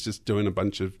it was just doing a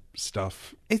bunch of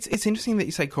stuff. It's interesting that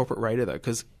you say corporate raider, though,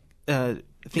 because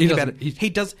thinking about it, he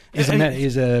does.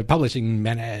 He's a publishing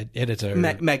editor,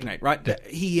 magnate, right?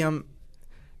 Yeah.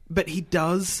 But he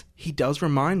does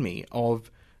remind me of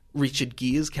Richard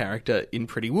Gere's character in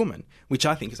Pretty Woman, which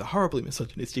I think is a horribly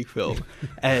misogynistic film,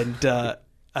 and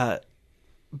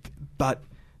but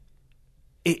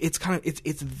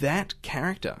it's that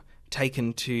character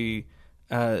taken to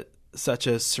such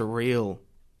a surreal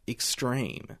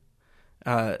extreme.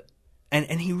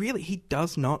 And he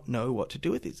does not know what to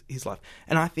do with his life.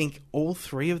 And I think all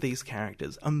three of these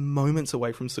characters are moments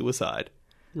away from suicide.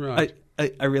 Right.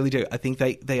 I really do. I think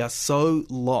they are so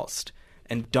lost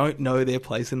and don't know their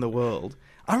place in the world.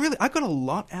 I got a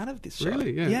lot out of this show.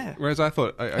 Really? Yeah. Whereas I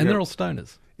thought... they're all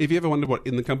stoners. If you ever wondered what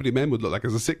In the Company of Men would look like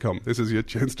as a sitcom, this is your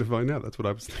chance to find out. That's what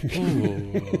I was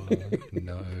thinking.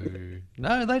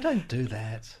 No, they don't do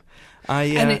that.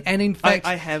 And in fact,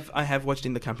 I have watched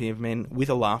In the Company of Men with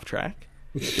a laugh track.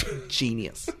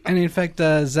 Genius. And in fact,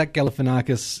 Zach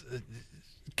Galifianakis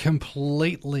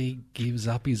completely gives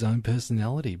up his own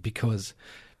personality because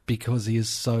he is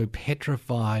so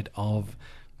petrified of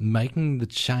making the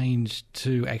change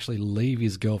to actually leave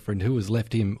his girlfriend, who has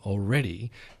left him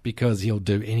already, because he'll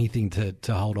do anything to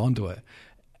hold on to her,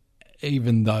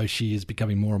 even though she is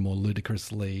becoming more and more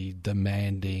ludicrously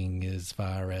demanding as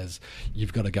far as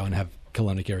you've got to go and have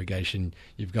colonic irrigation,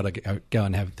 you've got to go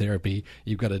and have therapy,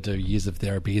 you've got to do years of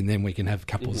therapy, and then we can have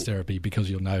couples therapy because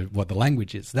you'll know what the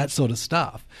language is. That sort of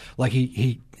stuff. Like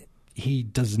he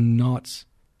does not...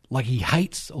 Like, he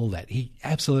hates all that. He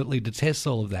absolutely detests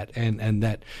all of that, and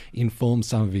that informs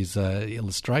some of his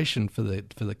illustration for the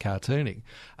cartooning.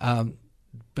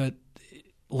 But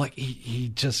like, he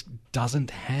just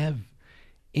doesn't have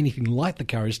anything like the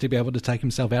courage to be able to take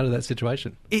himself out of that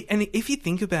situation. And if you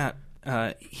think about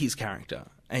his character,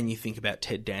 and you think about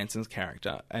Ted Danson's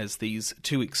character as these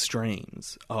two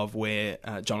extremes of where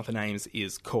Jonathan Ames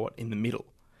is caught in the middle,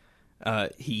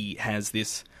 he has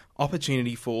this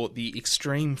opportunity for the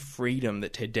extreme freedom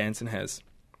that Ted Danson has,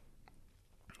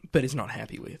 but is not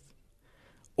happy with,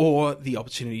 or the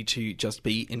opportunity to just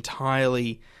be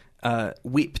entirely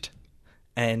whipped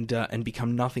and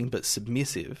become nothing but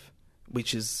submissive,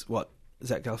 which is what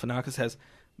Zach Galifianakis has,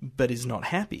 but is not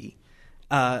happy.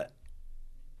 And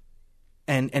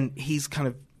and he's kind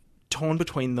of torn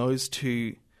between those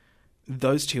two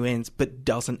ends, but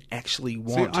doesn't actually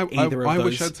want either of those I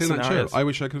wish I'd seen scenarios. that show. I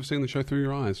wish I could have seen the show through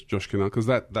your eyes, Josh Kinnar, because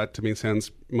that to me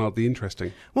sounds mildly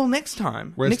interesting. Well, next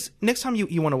time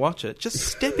you want to watch it, just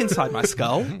step inside my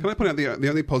skull. Can I point out the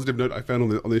only positive note I found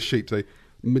on this sheet today?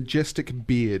 Majestic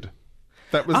beard.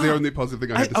 That was the only positive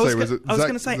thing I had to say.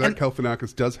 Zach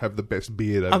Galifianakis does have the best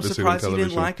beard I've ever seen on television. I'm surprised you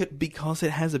didn't like it because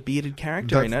it has a bearded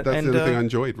character in it. That's the other thing I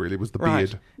enjoyed, really, was the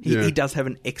beard. He does have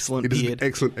an excellent beard.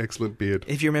 Excellent beard.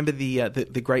 If you remember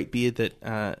the great beard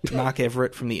that Mark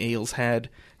Everett from the Eels had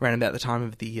around about the time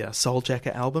of the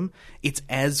Souljacker album, it's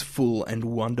as full and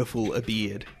wonderful a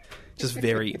beard. Just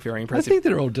very, very impressive. I think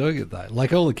they're all doing it, though.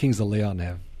 Like all the Kings of Leon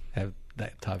have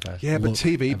that type of but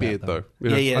TV beard, though.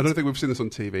 Yeah. I don't think we've seen this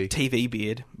on TV. TV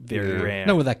beard, very rare.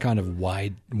 No, with that kind of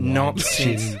wide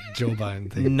chin jawbone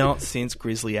thing. Not since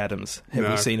Grizzly Adams have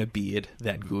we seen a beard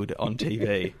that good on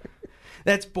TV.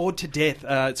 That's Bored to Death.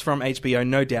 It's from HBO.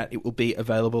 No doubt it will be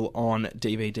available on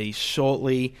DVD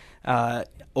shortly,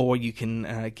 or you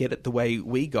can get it the way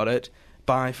we got it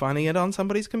by finding it on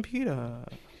somebody's computer.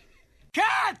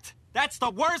 Cut! That's the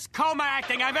worst coma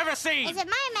acting I've ever seen! Is it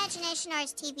my imagination or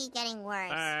is TV getting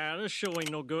worse? This show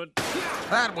ain't no good.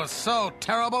 That was so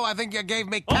terrible, I think you gave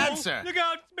me cancer. Look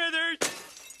out, Smithers!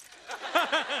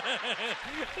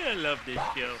 I love this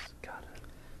show.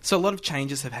 So a lot of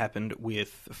changes have happened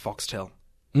with Foxtel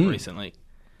recently.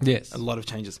 Yes. A lot of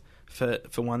changes. For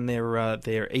one, their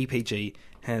EPG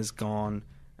has gone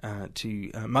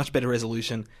to much better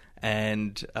resolution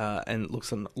and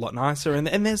looks a lot nicer.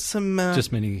 And there's some...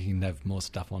 just meaning you can have more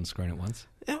stuff on screen at once?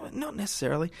 Not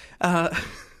necessarily.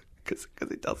 Because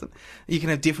it doesn't. You can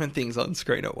have different things on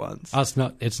screen at once. Oh,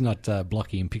 it's not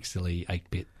blocky and pixely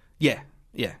 8-bit. Yeah.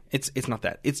 It's not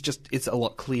that. It's a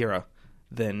lot clearer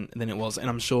than it was, and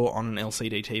I'm sure on an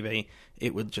LCD TV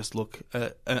it would just look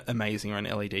amazing, or an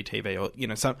LED TV, or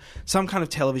some kind of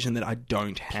television that I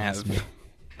don't have.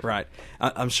 Right.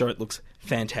 I'm sure it looks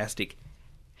fantastic.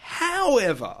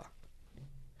 However,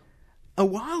 a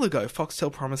while ago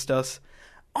Foxtel promised us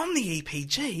on the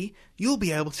EPG you'll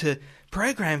be able to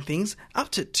program things up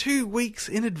to 2 weeks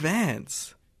in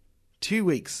advance. 2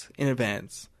 weeks in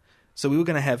advance. So we were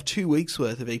going to have 2 weeks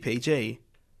worth of EPG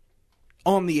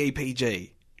on the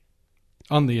EPG.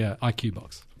 On the IQ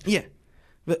box. Yeah.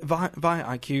 Via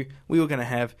IQ, we were going to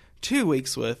have 2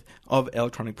 weeks worth of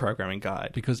electronic programming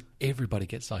guide. Because everybody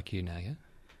gets IQ now, yeah?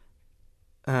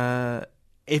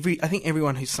 I think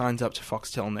everyone who signs up to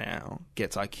Foxtel now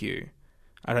gets IQ.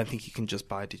 I don't think you can just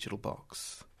buy a digital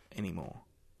box anymore.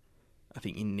 I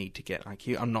think you need to get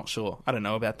IQ. I'm not sure. I don't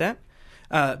know about that.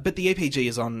 But the EPG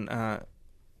is on the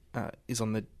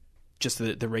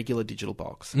regular digital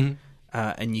box. Mm-hmm.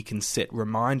 And you can set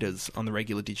reminders on the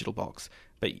regular digital box,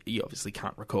 but you obviously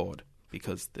can't record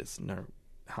because there's no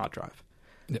hard drive.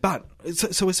 Yep. But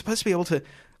so we're supposed to be able to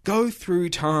go through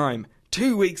time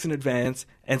 2 weeks in advance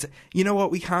and say, you know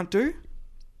what we can't do?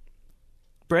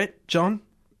 Brett, John?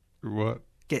 What?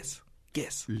 Guess.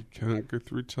 You can't go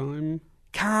through time?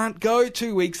 Can't go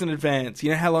 2 weeks in advance.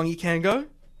 You know how long you can go?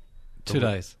 2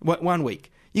 days. 1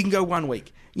 week. You can go 1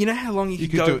 week. You know how long you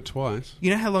could go... You could do it twice.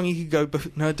 You know how long you could go...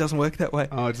 No, it doesn't work that way.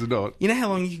 Oh, it's not. You know how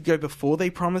long you could go before they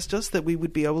promised us that we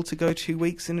would be able to go 2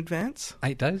 weeks in advance?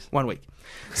 8 days? 1 week.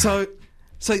 So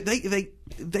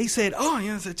they said,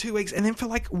 so 2 weeks. And then for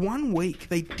like 1 week,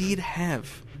 they did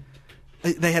have...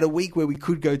 They had a week where we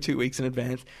could go 2 weeks in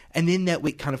advance. And then that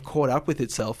week kind of caught up with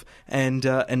itself. And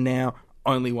now...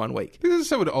 only 1 week. This is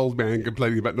so an old man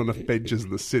complaining about not enough benches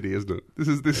in the city, isn't it? This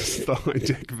is the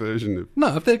high-tech version of...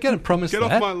 No, if they're going to promise Get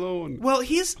off my lawn. Well,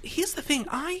 here's the thing.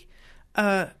 I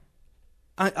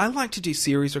like to do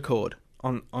series record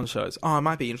on shows. I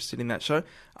might be interested in that show.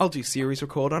 I'll do series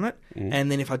record on it,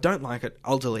 and then if I don't like it,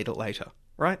 I'll delete it later,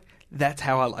 right? That's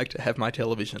how I like to have my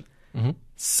television. Mm-hmm.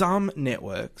 Some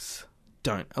networks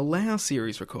don't allow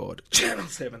series record. Channel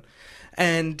 7.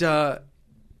 And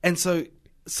so...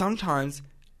 sometimes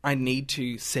I need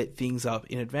to set things up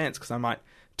in advance because I might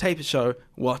tape a show,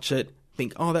 watch it,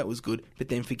 think, that was good, but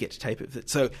then forget to tape it.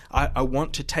 So I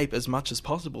want to tape as much as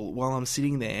possible while I'm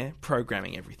sitting there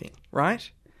programming everything, right?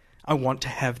 I want to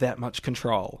have that much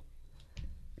control.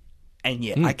 And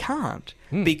yet I can't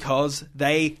because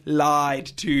they lied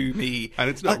to me. And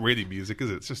it's not really music,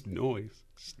 is it? It's just noise.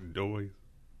 It's noise.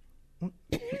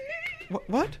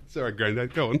 What? Sorry,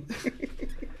 Grandad, go on.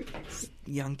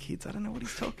 Young kids, I don't know what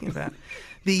he's talking about.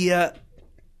 The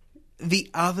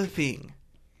other thing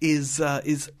is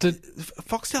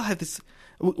Foxtel had this.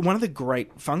 One of the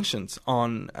great functions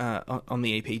on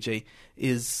the EPG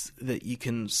is that you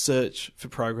can search for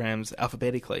programs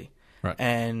alphabetically, right?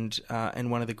 And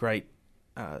one of the great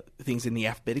things in the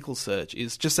alphabetical search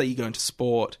is just say you go into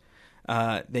sport,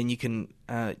 then you can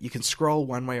scroll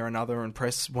one way or another and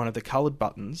press one of the coloured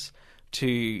buttons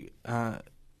to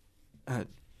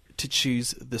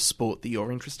choose the sport that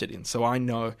you're interested in. So I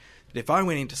know that if I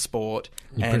went into sport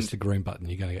You and press the green button,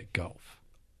 you're going to get golf.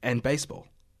 and baseball,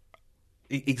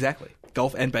 exactly,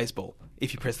 golf and baseball.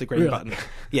 If you press the green Really? button,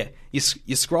 yeah, you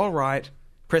scroll right,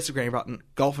 press the green button,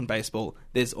 golf and baseball.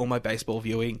 There's all my baseball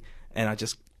viewing, and I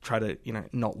just try to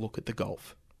not look at the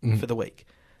golf for the week.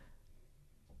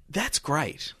 That's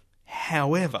great.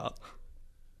 However,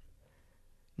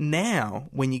 now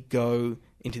when you go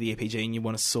into the EPG and you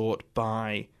want to sort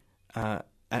by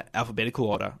alphabetical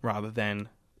order rather than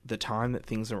the time that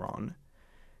things are on,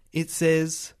 it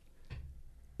says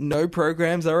no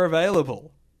programs are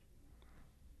available.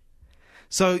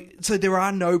 So there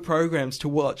are no programs to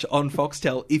watch on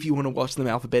Foxtel if you want to watch them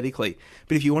alphabetically.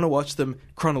 But if you want to watch them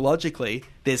chronologically,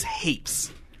 there's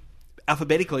heaps.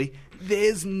 Alphabetically,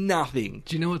 there's nothing.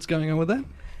 Do you know what's going on with that?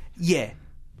 Yeah,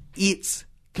 it's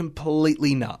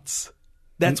completely nuts.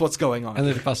 That's what's going on. And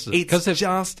they've busted It's because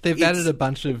they've added a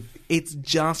bunch of. It's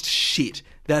just shit.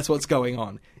 That's what's going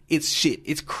on. It's shit.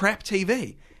 It's crap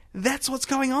TV. That's what's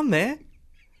going on there.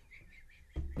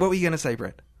 What were you going to say,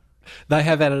 Brett? They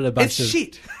have added a bunch It's of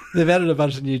shit. They've added a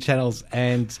bunch of new channels,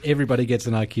 and everybody gets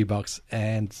an IQ box,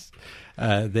 and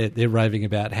they're raving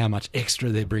about how much extra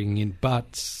they're bringing in,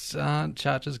 but aren't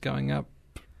charges going up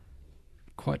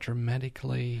quite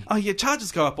dramatically? Oh yeah,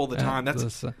 charges go up all the time. They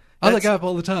That's go up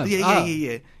all the time.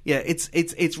 Yeah.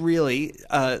 It's really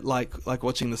like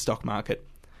watching the stock market.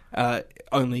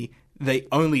 Only they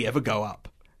only ever go up,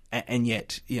 and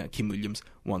yet Kim Williams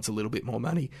wants a little bit more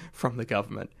money from the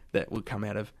government that would come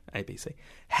out of ABC.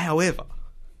 However,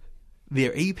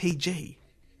 their EPG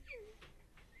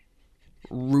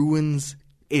ruins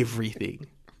everything.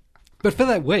 But for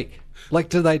that week,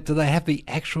 do they have the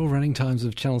actual running times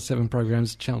of Channel 7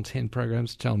 programs, Channel 10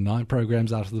 programs, Channel 9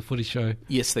 programs after the footy show?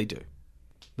 Yes, they do.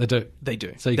 They do. They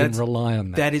do. So you can rely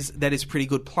on that. That is pretty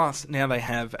good. Plus, now they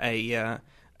have an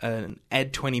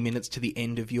add 20 minutes to the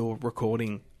end of your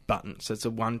recording button. So it's a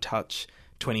one-touch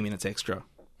 20 minutes extra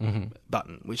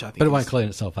button, which I think. But it won't clean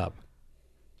itself up.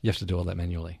 You have to do all that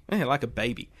manually. Yeah, like a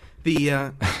baby.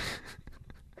 The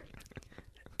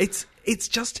it's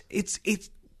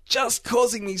just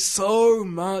causing me so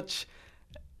much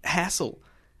hassle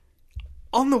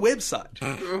on the website.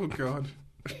 Oh, God.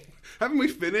 Haven't we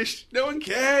finished? No one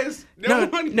cares. No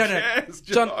one cares.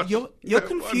 John, Josh. you're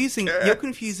confusing. You're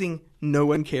confusing no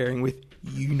one caring with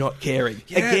you not caring.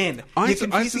 Yeah, Again, I you're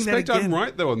confusing suspect that again. I'm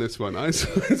right, though, on this one. I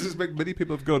suspect many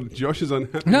people have gone, Josh is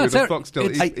unhappy No, with the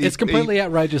Foxtel. it's completely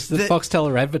outrageous that Foxtel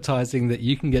are advertising that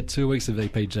you can get 2 weeks of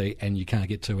EPG and you can't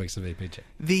get 2 weeks of EPG.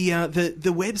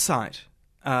 The website,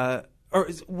 or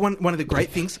one of the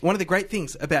great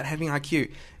things about having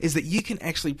IQ is that you can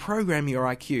actually program your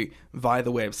IQ via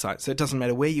the website. So it doesn't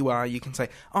matter where you are. You can say,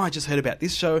 "Oh, I just heard about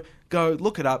this show. Go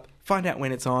look it up, find out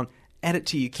when it's on, add it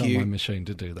to your Tell queue. my machine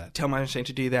to do that. Tell my machine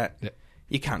to do that." Yep.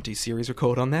 You can't do series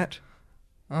record on that.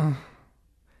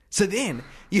 So then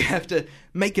you have to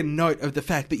make a note of the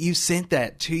fact that you sent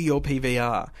that to your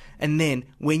PVR, and then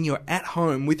when you're at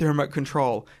home with the remote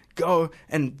control, go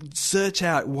and search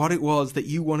out what it was that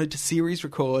you wanted to series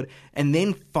record, and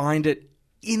then find it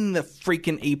in the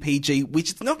freaking EPG,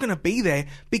 which it's not going to be there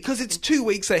because it's 2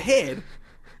 weeks ahead.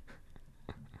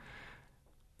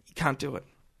 You can't do it.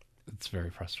 It's very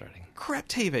frustrating. Crap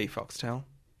TV, Foxtel.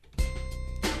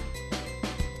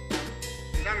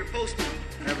 I'm your postman.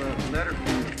 I have a letter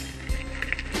for you.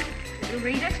 Did you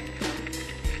read it?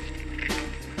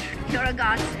 You're a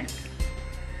godsend.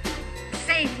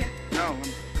 Savior. No,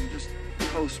 I'm just the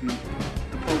postman.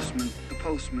 The postman. The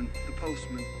postman. The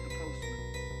postman. The postman.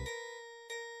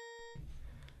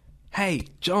 Hey,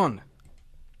 John,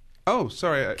 Oh,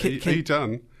 sorry. Are you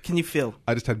done? can you fill?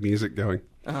 I just had music going.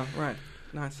 Oh, right.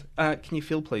 Nice. Can you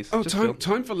fill, please? Oh, Just fill.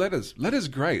 time for letters. Letters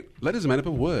great. Letters are made up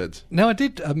of words. Now, I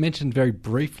did mention very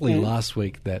briefly last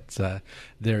week that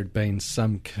there had been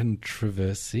some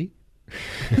controversy.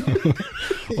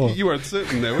 You weren't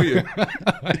certain there, were you?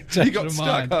 You got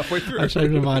stuck halfway through. I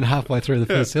changed my mind halfway through the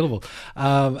first syllable.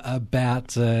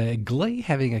 About Glee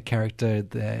having a character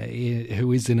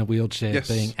who is in a wheelchair Yes.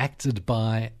 being acted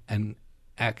by an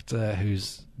actor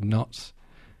who's not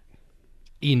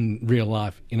in real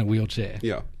life in a wheelchair.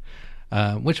 Yeah.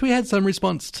 Which we had some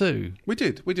response to. We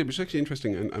did, which is actually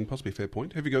interesting and possibly a fair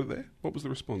point. Have you got it there? What was the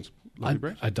response? Lovely,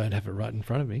 Brett? I don't have it right in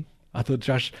front of me. I thought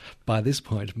Josh, by this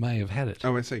point, may have had it.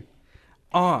 Oh, I see.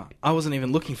 Oh, I wasn't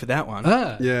even looking for that one.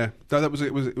 Ah. Yeah, no, it was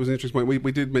an interesting point.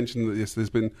 We did mention that yes, there's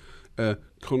been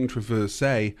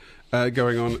controversy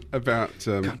going on about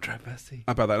Controversy.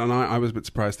 about that, and I was a bit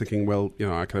surprised, thinking, well,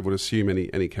 I kind of would assume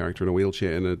any character in a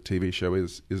wheelchair in a TV show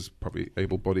is probably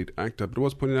able-bodied actor, but it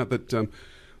was pointed out that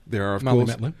there are, of Marley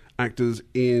course, Matlin. actors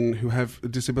who have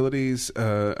disabilities,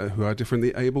 who are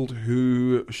differently abled,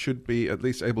 who should be at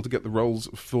least able to get the roles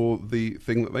for the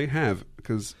thing that they have,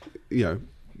 because you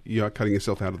are cutting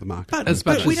yourself out of the market. As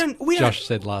much we as don't- Josh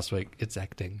said last week, it's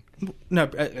acting. No,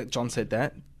 John said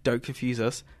that. Don't confuse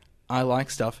us. I like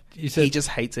stuff. You said he just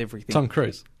hates everything. Tom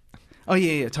Cruise. Oh,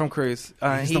 yeah, Tom Cruise.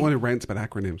 He's the one who rants about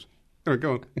acronyms. Oh,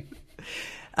 go on.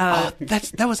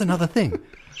 That was another thing.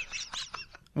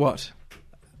 What?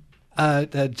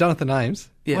 Jonathan Ames.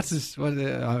 Yes. What's his?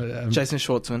 Jason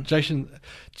Schwartzman. Jason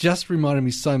just reminded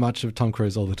me so much of Tom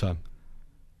Cruise all the time.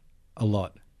 A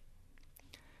lot.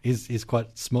 He's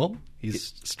quite small.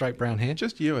 He's straight brown hair.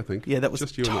 Just you, I think. Yeah, that was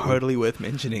just you and that totally worth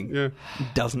mentioning. Yeah.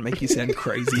 Doesn't make you sound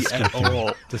crazy at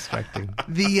all. Distracting.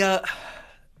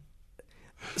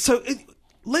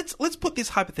 Let's put this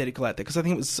hypothetical out there, because I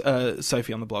think it was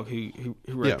Sophie on the blog who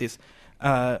wrote Yeah. this.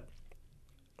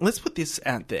 Let's put this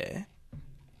out there.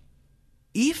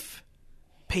 If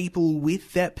people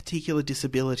with that particular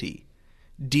disability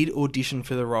did audition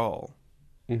for the role,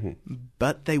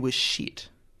 but they were shit.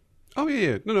 Oh,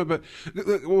 yeah. No, but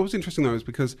what was interesting, though, is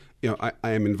because, I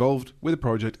am involved with a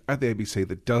project at the ABC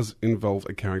that does involve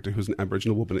a character who's an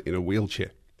Aboriginal woman in a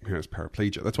wheelchair who has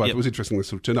paraplegia. That's why Yep. it was interesting this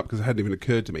sort of turned up, because it hadn't even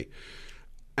occurred to me.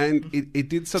 And it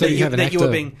did So something... you have an That you actor,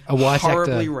 were being a white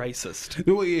horribly actor. racist.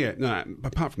 No, yeah, no.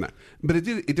 Apart from that, but it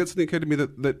did something occur to me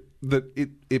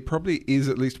that it probably is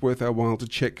at least worth our while to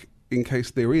check, in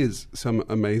case there is some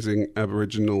amazing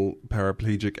Aboriginal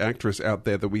paraplegic actress out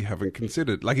there that we haven't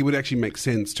considered. Like, it would actually make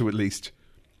sense to at least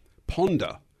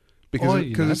ponder,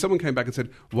 because if someone came back and said,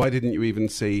 "Why didn't you even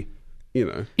see?"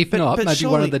 If not, but maybe one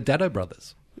surely- of the Dado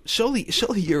brothers. Surely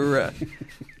you're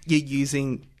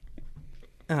using.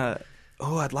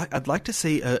 I'd like to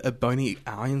see a Boney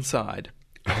Ironside.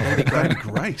 That'd be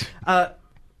great.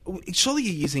 Surely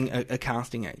you're using a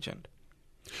casting agent.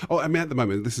 Oh, I mean, at the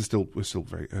moment, we're still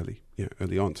very early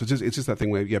on. So it's just that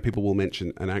thing where people will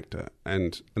mention an actor,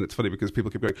 and it's funny because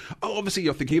people keep going, "Oh, obviously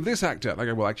you're thinking of this actor." And I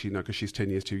go, "Well, actually, no, because she's 10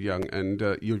 years too young, and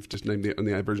you've just named the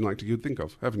only Aboriginal actor you'd think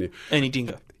of, haven't you?" Any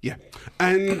Dingo. Yeah,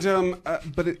 and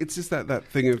but it's just that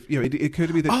thing of it occurred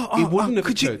to me that it wouldn't have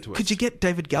occurred to us. Could you get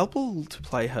David Galpel to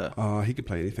play her? He can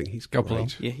play anything. He's Galpel.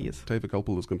 great. Yeah, he is. David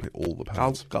Galpel was going to play all the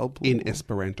parts Galpel. in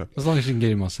Esperanto. As long as you can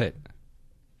get him on set.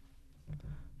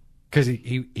 Because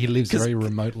he lives very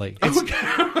remotely.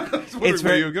 It's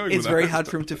very hard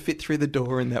for him to fit through the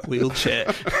door in that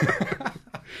wheelchair.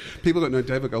 People don't know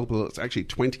David Galpel is actually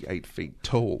 28 feet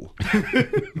tall.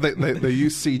 they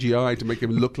use CGI to make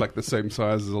him look like the same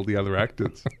size as all the other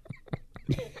actors.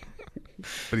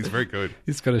 But he's very good.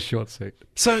 He's got a short suit.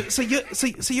 So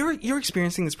you're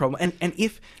experiencing this problem, and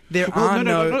if there are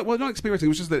not experiencing. It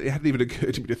was just that it hadn't even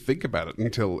occurred to me to think about it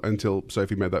until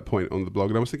Sophie made that point on the blog,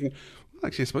 and I was thinking, well,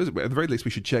 actually, I suppose at the very least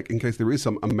we should check in case there is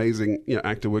some amazing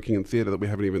actor working in theatre that we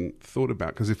haven't even thought about.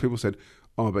 Because if people said,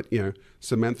 "Oh, but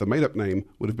Samantha made-up name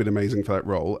would have been amazing for that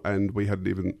role," and we hadn't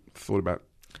even thought about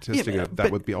testing her,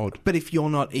 that would be odd. But if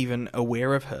you're not even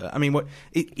aware of her, I mean,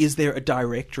 is there a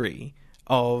directory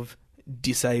of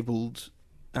disabled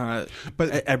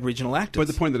Aboriginal actors?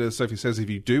 But the point that, as Sophie says, if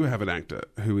you do have an actor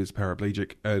who is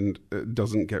paraplegic and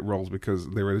doesn't get roles because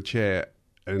they're in a chair,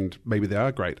 and maybe they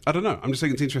are great. I don't know. I'm just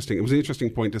saying it's interesting. It was an interesting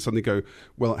point to suddenly go,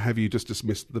 well, have you just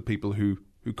dismissed the people who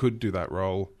could do that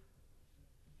role?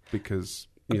 Because...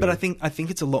 But I think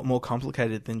it's a lot more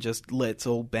complicated than just let's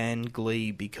all ban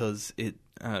Glee because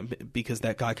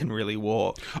that guy can really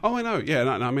walk. Oh, I know. Yeah,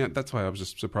 no, I mean, that's why I was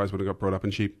just surprised when it got brought up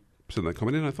and she sent that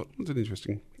comment in. I thought, it's an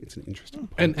interesting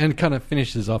point. And kind of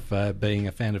finishes off being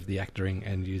a fan of the acting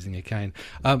and using a cane,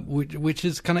 which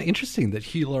is kind of interesting that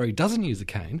Hugh Laurie doesn't use a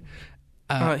cane.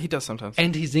 He does sometimes.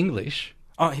 And he's English.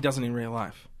 Oh, he doesn't in real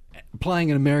life.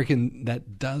 Playing an American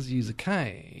that does use a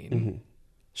cane. Mm-hmm.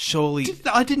 Surely...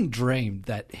 I didn't dream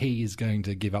that he is going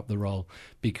to give up the role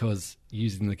because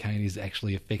using the cane is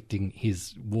actually affecting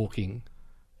his walking.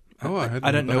 Oh,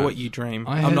 I don't know what you dream.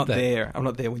 I I'm not heard that. there. I'm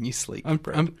not there when you sleep. I'm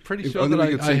pretty If sure only that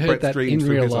we could I see heard Brett's that dreams in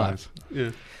through real his life.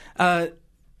 eyes. Yeah.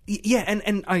 Yeah,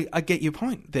 and I get your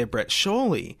point there, Brett.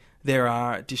 Surely there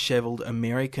are dishevelled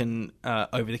American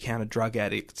over-the-counter drug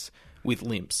addicts with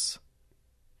limps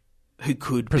who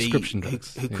could Prescription be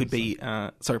drugs, who could be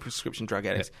prescription drug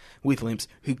addicts with limps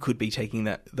who could be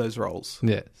taking those roles.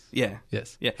 Yes. Yeah.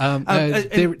 Yes. Yeah.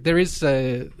 There is.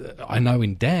 I know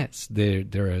in dance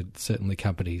there are certainly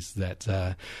companies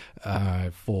that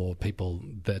for people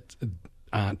that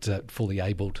aren't fully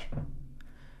abled.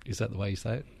 Is that the way you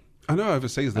say it? I know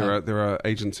overseas there are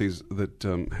agencies that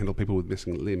handle people with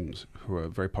missing limbs who are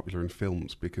very popular in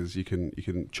films because you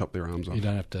can chop their arms off. You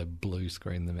don't have to blue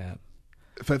screen them out.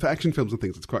 For action films and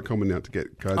things, it's quite common now to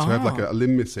get guys who have like a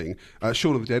limb missing.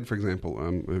 Shaun of the Dead, for example,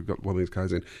 we've got one of these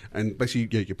guys in, and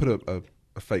basically you put a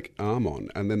fake arm on,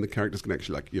 and then the characters can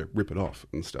actually rip it off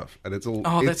and stuff, and it's all.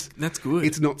 Oh, that's good.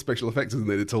 It's not special effects,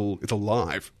 isn't it? It's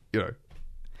alive.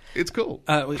 It's cool.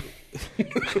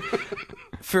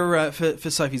 For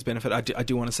Sophie's benefit, I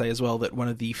do want to say as well that one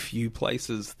of the few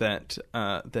places that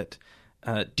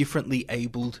differently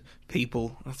abled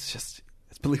people, it's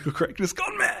political correctness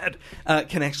gone mad,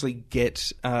 can actually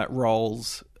get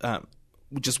roles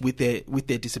just with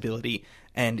their disability,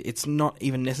 and it's not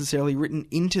even necessarily written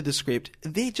into the script.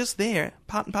 They're just there,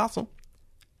 part and parcel.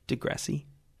 Degrassi.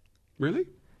 Really?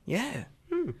 Yeah.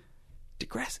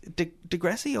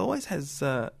 Degrassi always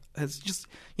has just,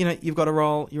 you've got a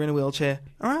role, you're in a wheelchair.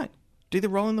 All right, do the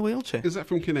role in the wheelchair. Is that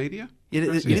from Canada? It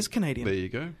is Canadian. There you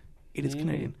go. It is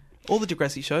Canadian. All the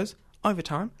Degrassi shows, over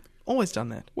time, always done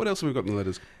that. What else have we got in the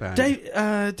letters?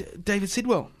 David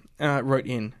Sidwell wrote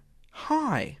in,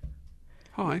 Hi.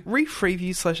 Read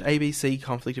Freeview /ABC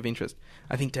conflict of interest.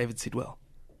 I think David Sidwell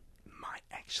might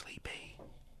actually be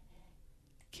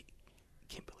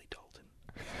Kimberly Dalton.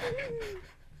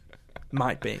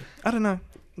 Might be. I don't know.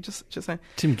 Just saying.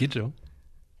 Tim Gidgel.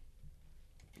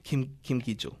 Kim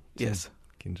Gidgel. Yes.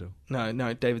 Gidgel.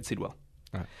 No, David Sidwell.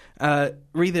 Right.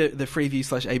 Read the Freeview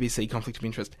 /ABC conflict of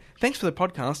interest. Thanks for the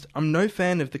podcast. I'm no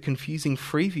fan of the confusing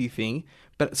Freeview thing,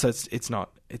 but so it's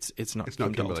not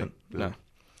Kim Dalton. No.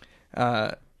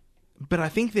 But I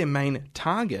think their main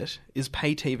target is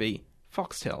pay TV,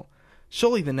 Foxtel.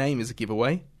 Surely the name is a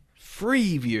giveaway.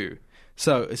 Freeview.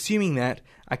 So, assuming that,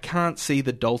 I can't see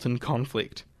the Dalton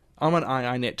conflict. I'm on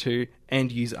iiNet2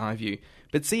 and use iView,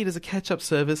 but see it as a catch-up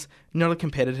service, not a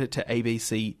competitor to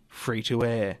ABC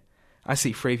free-to-air. I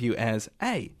see Freeview as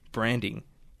A. Branding,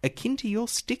 akin to your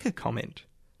sticker comment.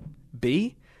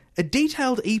 B. A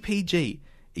detailed EPG,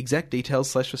 exact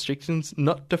details / restrictions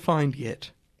not defined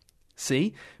yet.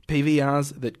 C.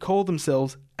 PVRs that call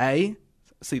themselves A.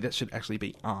 See, that should actually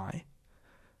be I.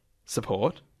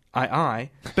 Support.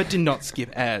 I, but did not skip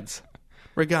ads.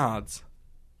 Regards,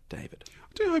 David.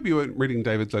 I do hope you weren't reading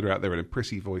David's letter out there in a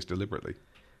prissy voice deliberately.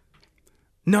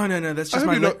 No, that's just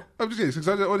my... I'm just because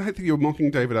I don't think you were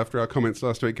mocking David after our comments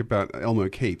last week about Elmo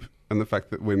Keep and the fact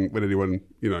that when anyone,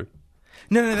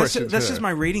 No, that's just my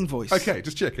reading voice. Okay,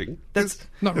 just checking. That's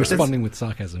not responding with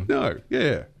sarcasm. No,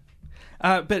 yeah.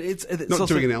 But it's not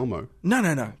also, doing an Elmo.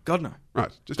 No, God no.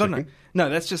 Right, just God checking. No,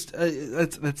 that's just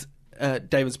that's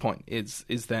David's point is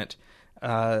that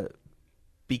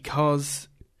because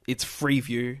it's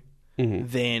Freeview,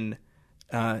 then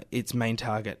its main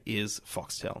target is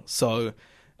Foxtel. So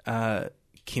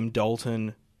Kim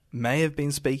Dalton may have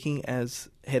been speaking as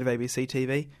head of ABC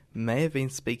TV, may have been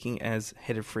speaking as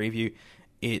head of Freeview.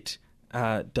 It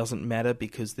doesn't matter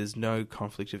because there's no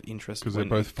conflict of interest. Because they're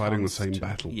both fighting the same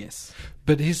battle. Yes.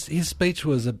 But his speech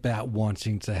was about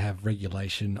wanting to have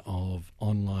regulation of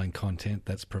online content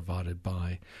that's provided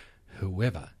by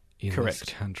whoever in this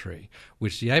country,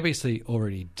 which the ABC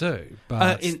already do,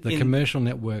 but the commercial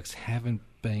networks haven't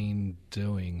been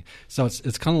doing. So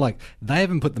it's kind of like they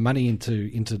haven't put the money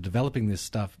into developing this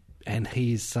stuff, and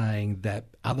he's saying that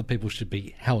other people should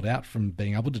be held out from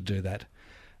being able to do that,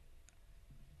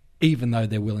 even though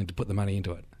they're willing to put the money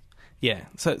into it. Yeah.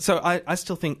 So I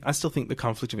still think the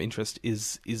conflict of interest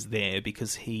is there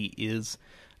because he's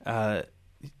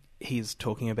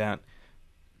talking about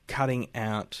cutting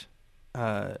out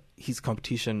his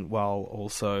competition while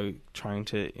also trying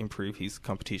to improve his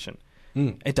competition.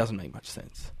 It doesn't make much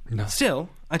sense. No. Still,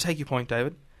 I take your point,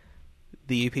 David.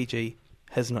 The UPG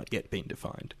has not yet been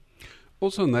defined.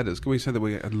 Also on letters, can we say that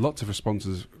we had lots of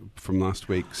responses from last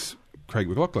week's Craig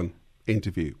McLachlan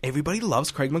interview? Everybody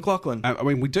loves Craig McLachlan. I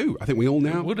mean, we do. I think we all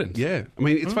now... Who wouldn't? Yeah. I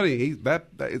mean, it's funny.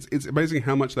 It's amazing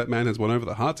how much that man has won over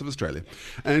the hearts of Australia.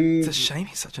 And it's a shame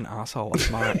he's such an arsehole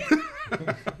like mine.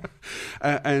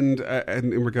 And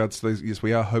in regards to those, yes,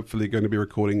 we are hopefully going to be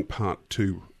recording part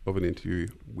 2 of an interview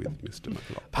with Mr.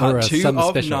 McLachlan. Part 2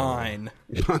 of 9.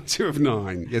 Part 2 of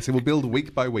 9. Yes, it will build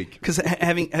week by week. Because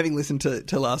having listened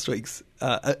to last week's,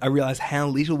 I realised how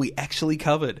little we actually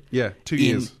covered. Yeah, 2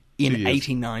 years. In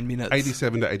 89 minutes.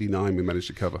 87 to 89 we managed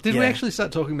to cover. Did we actually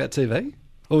start talking about TV?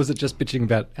 Or was it just bitching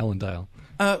about Alan Dale?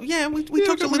 Yeah, we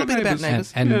talked a little bit about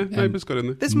Neighbours. And Neighbours got in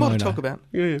there. There's more to talk about.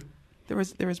 Yeah. There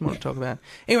is more to talk about.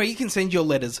 Anyway, you can send your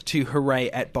letters to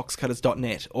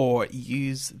hooray@boxcutters.net or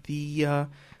use the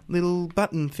little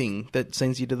button thing that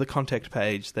sends you to the contact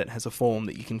page that has a form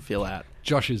that you can fill out.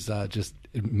 Josh is just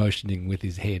motioning with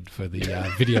his head for the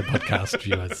video podcast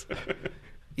viewers.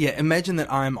 Yeah, imagine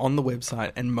that I'm on the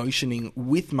website and motioning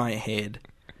with my head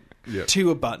to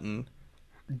a button.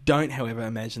 Don't, however,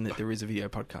 imagine that there is a video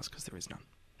podcast, because there is none.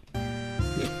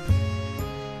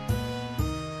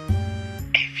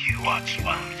 If you watch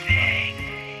one thing.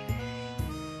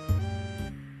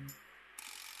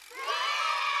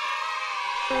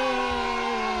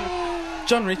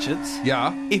 John Richards.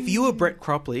 Yeah. If you were Brett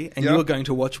Cropley and you were going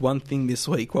to watch one thing this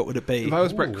week, what would it be? If I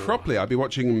was Brett Cropley, I'd be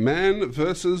watching Man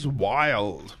vs.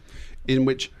 Wild, in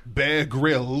which Bear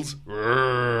Grylls,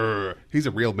 he's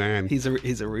a real man. He's a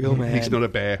real man. He's not a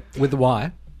bear. With the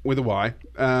Y. With a Y.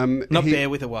 Not Bear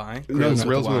with a Y. No,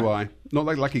 Grills with a Y. Not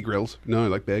like Lucky Grills. No,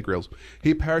 like Bear Grylls.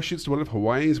 He parachutes to one of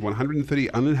Hawaii's 130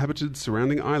 uninhabited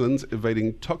surrounding islands,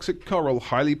 evading toxic coral,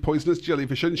 highly poisonous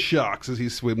jellyfish, and sharks as he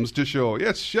swims to shore.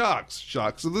 Yes, sharks.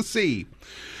 Sharks of the sea.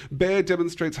 Bear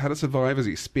demonstrates how to survive as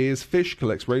he spears fish,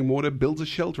 collects rainwater, builds a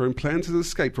shelter, and plans his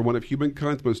escape from one of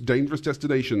humankind's most dangerous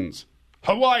destinations.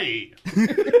 Hawaii!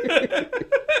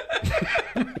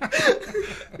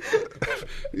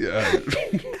 Yeah,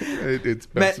 it's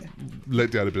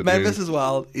let down a bit. Man vs.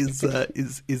 Wild is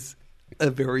a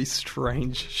very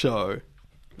strange show.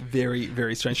 Very,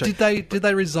 very strange show. Did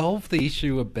they resolve the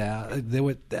issue about there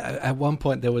were at one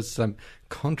point there was some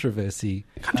controversy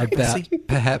about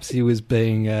perhaps he was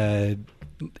being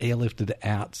airlifted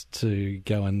out to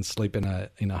go and sleep in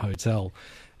a hotel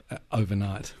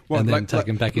overnight and then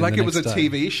taken back in the next day. Like it was a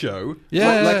TV show.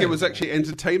 Yeah. Like it was actually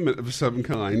entertainment of some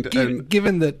kind.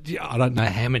 Given that, I don't know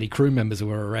how many crew members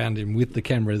were around him with the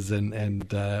cameras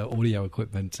and audio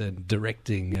equipment and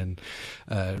directing and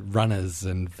runners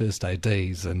and first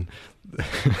ADs and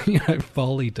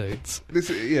Foley dudes. Look,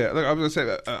 I was going to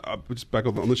say, just back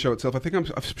on the show itself, I'm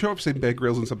sure I've seen Bear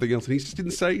Grylls and something else, and he's just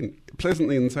insane,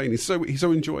 pleasantly insane. He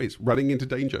so enjoys running into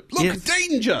danger. Look,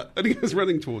 danger! And he goes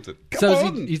running towards it. Come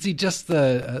on! Is he just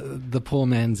the poor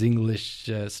man's English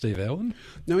Steve Irwin?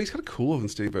 No, he's kind of cooler than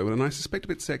Steve Irwin, and I suspect a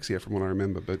bit sexier from what I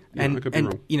remember, but I could be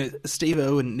wrong. Steve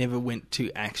Irwin never went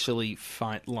to actually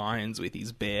fight lions with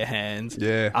his bare hands,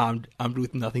 armed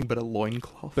with nothing but a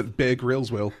loincloth. But Bear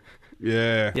Grylls will.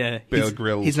 Yeah. Bear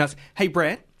Grylls. He's nuts. Hey,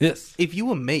 Brett. Yes. If you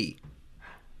were me,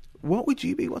 what would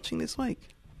you be watching this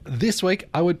week? This week,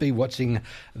 I would be watching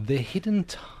the Hidden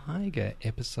Tiger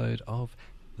episode of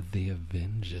The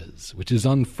Avengers, which is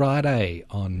on Friday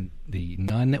on the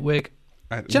 9 Network.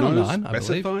 At Channel no 9, I believe.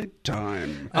 specified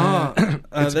time.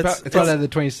 It's Friday the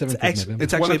 27th of November.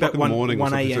 It's actually about 1 morning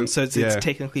or a.m., so something. it's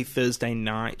technically Thursday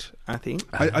night, I think.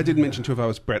 I did mention to if I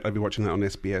was Brett, I'd be watching that on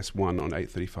SBS 1 on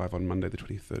 8:35 on Monday the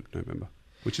 23rd of November,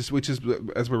 which is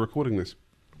as we're recording this.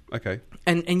 Okay.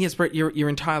 And yes, Brett, you're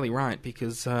entirely right,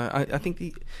 because I think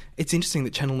it's interesting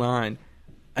that Channel 9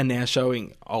 are now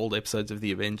showing old episodes of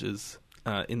The Avengers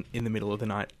in the middle of the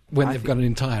night. When they've got an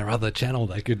entire other channel,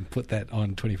 they could put that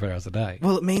on 24 hours a day.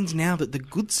 Well, it means now that the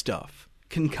good stuff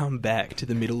can come back to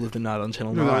the middle of the night on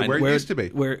Channel 9. Where it used to be.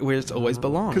 Where it's always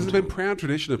belonged. Because there's been proud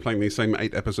tradition of playing these same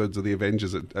 8 episodes of The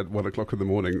Avengers at 1 o'clock in the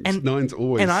morning. And 9's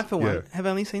always... And I, for one, have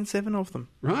only seen 7 of them.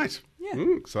 Right. Yeah.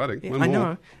 Exciting. Yeah, One I more.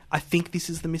 know. I think this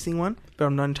is the missing one, but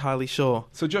I'm not entirely sure.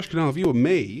 So, Josh Canal, if you were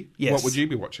me, Yes. what would you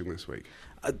be watching this week?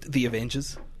 The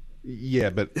Avengers. Yeah,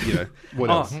 but, what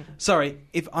else? Sorry.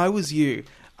 If I was you,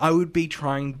 I would be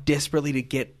trying desperately to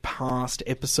get past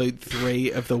episode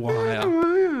 3 of The Wire.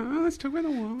 Let's talk about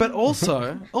The Wire. But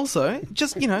also,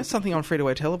 just, something on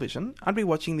free-to-air television, I'd be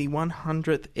watching the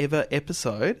 100th ever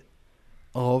episode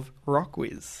of Rock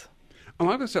Wiz. And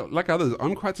like I said, like others,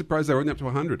 I'm quite surprised they're only up to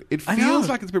 100. It I feels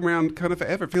know. like it's been around kind of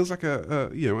forever. It feels like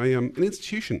an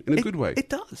institution in a good way. It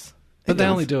does. But they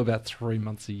only do about 3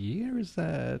 months a year, is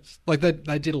that... Like, they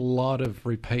did a lot of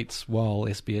repeats while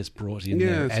SBS brought in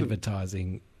their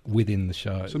advertising within the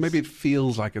show. So maybe it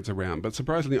feels like it's around, but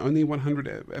surprisingly, only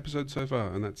 100 episodes so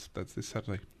far, and that's this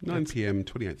Saturday, 9 p.m,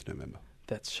 28th November.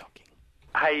 That's shocking.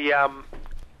 Hey,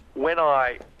 when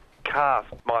I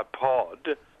cast my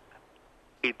pod,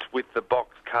 it's with the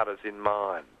box cutters in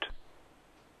mind.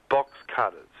 Box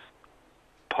cutters.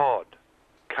 Pod.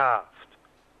 Cast.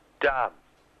 Done.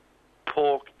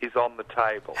 Pork is on the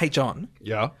table. Hey, John.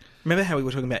 Yeah? Remember how we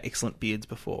were talking about excellent beards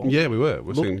before? Yeah, we were.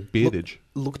 We're seeing beardage.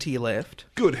 Look to your left.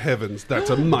 Good heavens, that's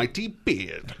a mighty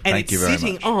beard. And Thank you it's very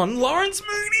sitting much. on Lawrence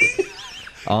Mooney.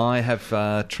 I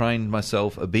have trained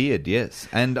myself a beard, yes.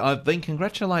 And I've been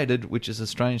congratulated, which is a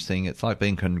strange thing. It's like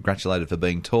being congratulated for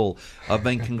being tall. I've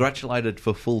been congratulated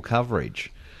for full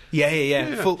coverage.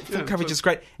 Yeah. Full coverage is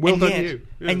great. Well and done yet, you.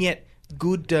 Yeah. And yet,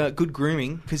 good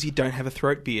grooming because you don't have a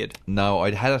throat beard. No,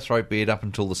 I'd had a throat beard up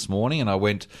until this morning, and I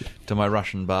went to my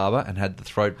Russian barber and had the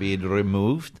throat beard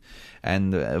removed.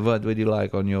 And what would you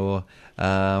like on your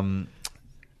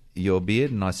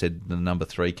beard? And I said the number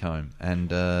 3 comb.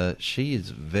 And she is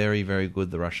very, very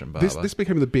good, the Russian barber. This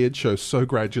became the beard show so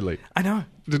gradually. I know.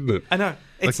 Didn't it? I know.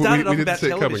 It Like, started we off didn't about see it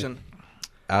coming.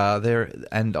 television.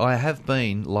 And I have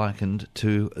been likened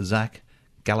to Zach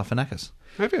Galifianakis.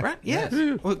 Have you? Right? Yeah.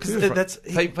 Yeah. Well, because Yeah. that's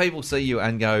People see you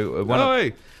and go,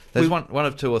 Oi. there's one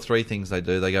of 2 or 3 things they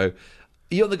do. They go,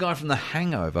 you're the guy from The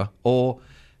Hangover, or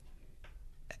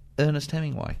Ernest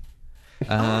Hemingway.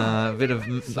 A bit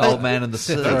of Old Man and the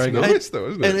Sea. That's nice, though,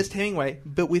 isn't it? Ernest Hemingway,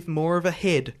 but with more of a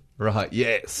head. Right,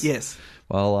 yes. Yes.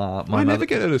 Well, I never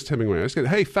get Ernest Hemingway. I just get,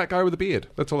 hey, fat guy with a beard.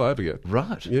 That's all I ever get.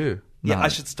 Right. Yeah. Yeah, No. I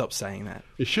should stop saying that.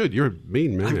 You should. You're a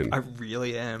mean man. I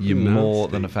really am. You're Nasty. more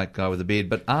than a fat guy with a beard.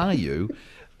 But are you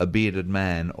a bearded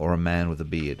man or a man with a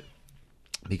beard?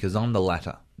 Because I'm the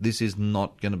latter. This is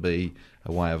not going to be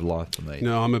a way of life for me.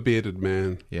 No, I'm a bearded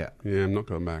man. Yeah. Yeah, I'm not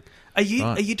going back. Are you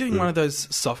Right. are you doing one of those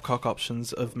soft cock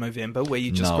options of Movember where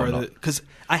you just No, grow I'm the... not. Because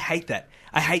I hate that.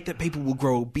 I hate that people will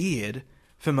grow a beard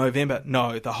for Movember.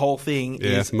 No, the whole thing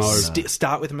Yeah, is Mo.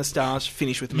 start with a moustache,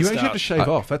 finish with a You moustache. actually have to shave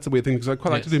off. That's the weird thing, because I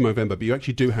quite like to do Movember, but you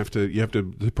actually do have to. You have to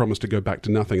promise to go back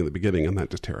to nothing at the beginning, and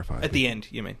that just terrifies At me. the end,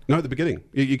 you mean? No, at the beginning.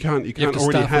 You can't. You You have can't to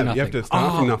already start from have. You have nothing. to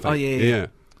start from nothing. yeah.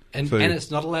 And So- and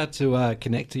it's not allowed to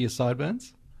connect to your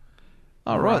sideburns.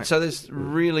 Oh, right. Right. So there's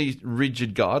really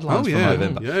rigid guidelines Oh, yeah. for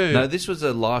November. Yeah, yeah. No, this was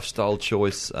a lifestyle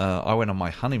choice. I went on my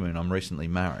honeymoon. I'm recently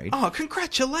married. Oh,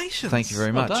 congratulations! Thank you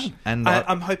very Well much. done. And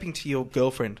I'm hoping to your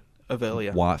girlfriend of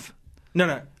earlier. wife.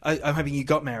 No. I'm hoping you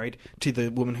got married to the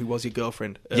woman who was your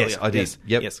girlfriend earlier. Yes, I did. Yes,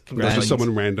 Yep. yes, There's congratulations. just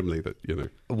someone randomly that you know.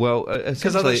 Well, Because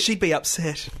essentially, she'd be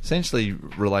upset. essentially,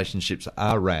 relationships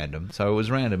are random. So it was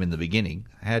random in the beginning.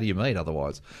 How do you meet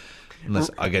otherwise?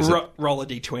 Unless, I guess, roll a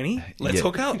d20. Let's yeah,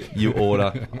 hook up. You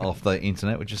order off the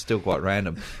internet, which is still quite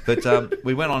random. But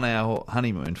we went on our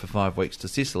honeymoon for 5 weeks to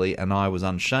Sicily, and I was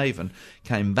unshaven.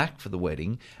 Came back for the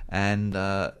wedding, and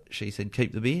she said,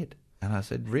 "Keep the beard." And I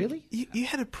said, "Really?" You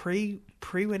had a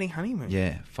pre-wedding honeymoon.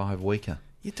 Yeah, 5-weeker.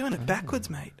 You're doing it backwards,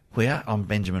 mate. Well, yeah, I'm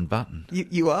Benjamin Button.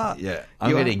 You are. Yeah,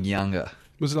 I'm You are. getting younger.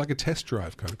 Was it like a test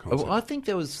drive kind of concept? Well, I think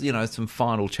there was, some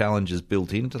final challenges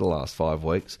built into the last 5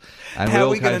 weeks. And How all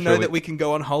are we going came to know through that it. we can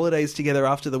go on holidays together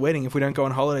after the wedding if we don't go on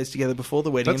holidays together before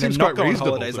the wedding That and then seems not quite go on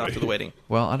reasonable holidays to me. after the wedding?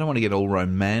 Well, I don't want to get all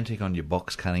romantic on your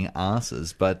box-cutting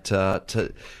asses, but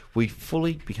we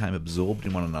fully became absorbed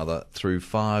in one another through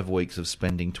 5 weeks of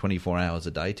spending 24 hours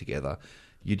a day together.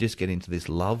 You just get into this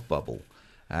love bubble.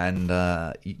 And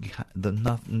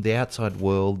the outside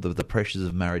world, the pressures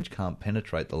of marriage can't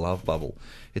penetrate the love bubble.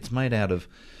 It's made out of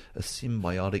a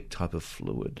symbiotic type of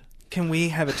fluid. Can we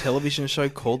have a television show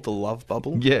called The Love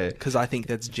Bubble? Yeah. Because I think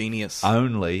that's genius.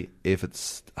 Only if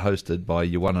it's hosted by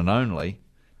your one and only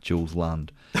Jules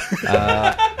Lund.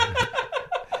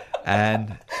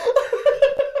 And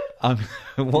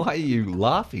why are you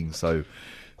laughing so?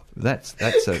 That's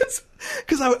a...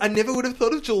 Because I never would have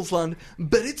thought of Jules Lund,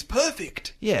 but it's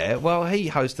perfect. Yeah, well, he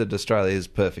hosted Australia's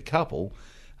Perfect Couple.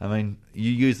 I mean,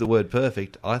 you use the word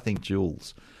perfect, I think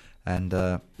Jules. And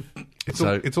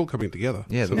it's all coming together.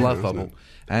 yeah, the somehow, love isn't bubble. it?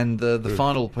 And the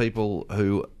final people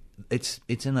who... It's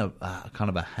in a kind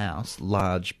of a house,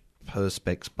 large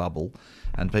perspex bubble,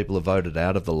 and people are voted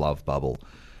out of the love bubble.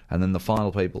 And then the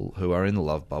final people who are in the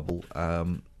love bubble,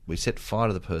 we set fire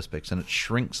to the perspex and it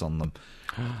shrinks on them.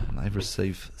 And they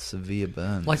receive severe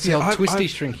burns. Like the old twisty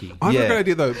shrinky. I have Yeah. a great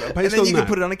idea though. And Based then on you that, can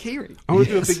put it on a keyring. I want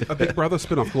to do a Big Brother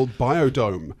spin-off called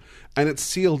Biodome, and it's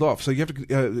sealed off, so you have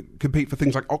to compete for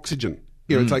things like oxygen.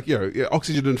 It's like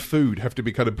oxygen and food have to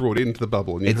be kind of brought into the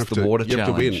bubble, and you It's have the to water you have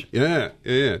to win. challenge.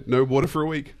 Yeah. No water for a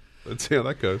week. Let's see how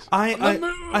that goes. I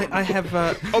have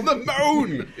On the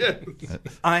moon. Yeah.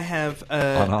 I have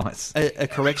On ice. a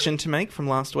correction to make from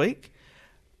last week.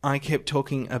 I kept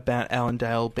talking about Alan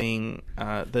Dale being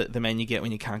the man you get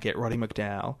when you can't get Roddy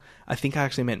McDowell. I think I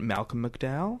actually meant Malcolm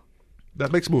McDowell.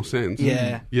 That makes more sense.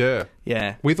 Yeah.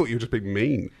 Yeah. We thought you were just being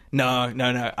mean. No.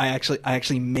 I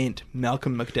actually meant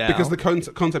Malcolm McDowell. Because the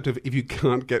concept of if you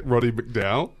can't get Roddy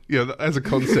McDowell, as a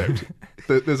concept,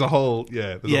 there's a whole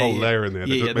layer in there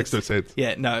that makes no sense.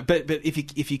 Yeah, no, but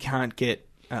if you can't get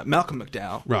Malcolm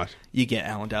McDowell, right, you get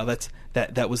Alan Dale.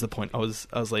 That was the point I was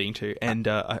leading to, and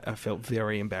I felt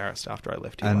very embarrassed after I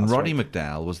left here. And last Roddy week.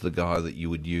 McDowell was the guy that you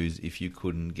would use if you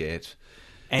couldn't get...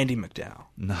 Andy McDowell.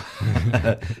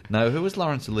 No, who was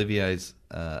Laurence Olivier's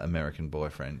American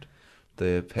boyfriend?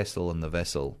 The pestle and the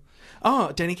vessel.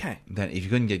 Oh, Danny Kaye. If you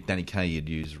couldn't get Danny Kaye, you'd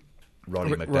use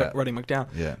Roddy McDowall. Roddy McDowall.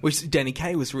 Yeah. Which Danny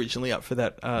Kaye was originally up for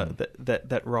that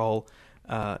that role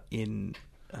in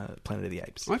Planet of the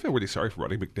Apes. I feel really sorry for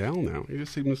Roddy McDowall now. He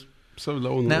just seems so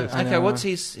low on the Now, list. okay, what's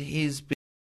his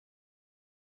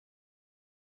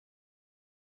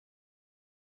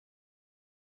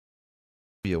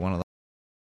one of the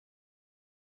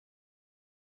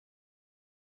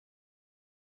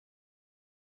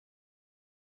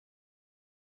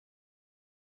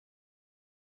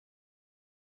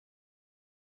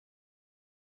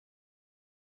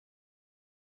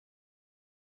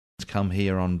come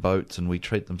here on boats and we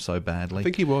treat them so badly. I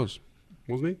think he was,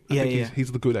 wasn't he? I think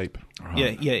he's the good ape.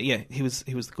 Right. Yeah. He was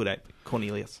the good ape,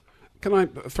 Cornelius. Can I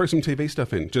throw some TV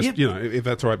stuff in? Just, if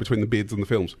that's all right, between the bids and the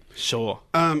films. Sure.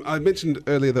 I mentioned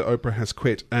earlier that Oprah has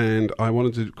quit, and I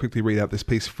wanted to quickly read out this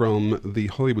piece from the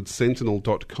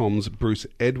HollywoodSentinel.com's Bruce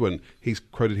Edwin. He's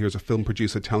quoted here as a film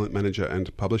producer, talent manager,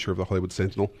 and publisher of the Hollywood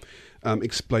Sentinel,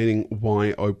 explaining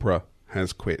why Oprah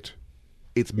has quit.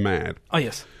 It's mad. Oh,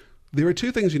 yes. There are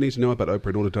two things you need to know about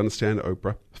Oprah in order to understand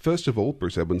Oprah. First of all,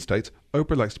 Bruce Edwin states,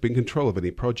 Oprah likes to be in control of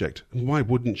any project, and why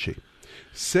wouldn't she?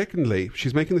 Secondly,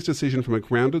 she's making this decision from a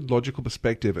grounded, logical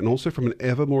perspective and also from an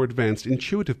ever more advanced,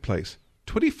 intuitive place.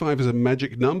 25 is a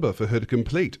magic number for her to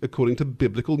complete, according to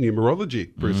biblical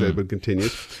numerology, Bruce Edwin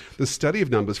continues. The study of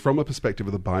numbers from a perspective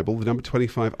of the Bible, the number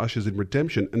 25 ushers in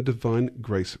redemption and divine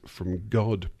grace from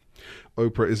God.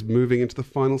 Oprah is moving into the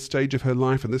final stage of her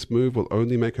life, and this move will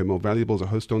only make her more valuable as a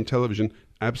host on television.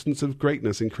 Absence of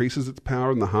greatness increases its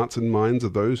power in the hearts and minds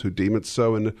of those who deem it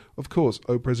so, and, of course,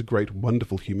 Oprah is a great,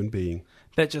 wonderful human being.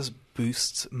 That just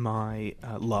boosts my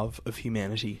love of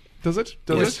humanity. Does it?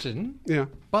 Question. Yeah.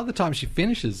 By the time she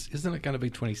finishes, isn't it going to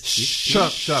be 26?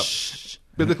 Shut up.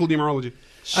 Biblical numerology.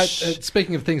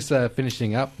 Speaking of things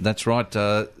finishing up. That's right.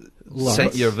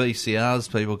 Set your VCRs,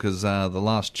 people, because the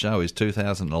last show is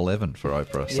 2011 for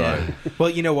Oprah. So, yeah. Well,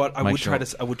 you know what? I would try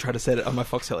to set it on my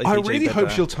Foxtel APG. I really hope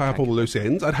she'll tie up all the loose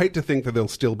ends. I'd hate to think that there'll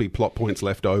still be plot points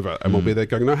left over, and we'll be there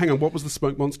going, "No, hang on, what was the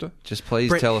smoke monster?" Just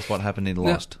please tell us what happened in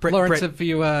Lost. Lawrence, have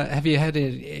you had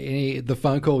the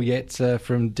phone call yet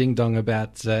from Ding Dong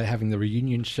about having the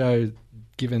reunion show?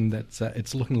 Given that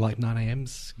it's looking like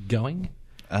 9am's going.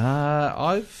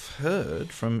 I've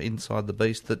heard from Inside the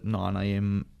Beast that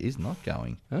 9am is not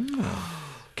going.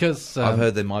 Because I've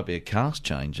heard there might be a cast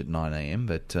change at 9am,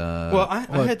 but I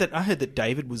heard that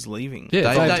David was leaving.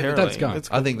 Yeah, David's going.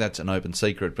 I think that's an open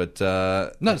secret, but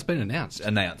no, it's been announced.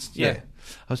 Yeah.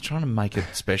 I was trying to make it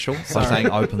special by saying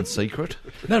open secret.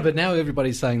 No, but now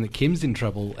everybody's saying that Kim's in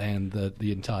trouble and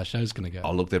the entire show's going to go.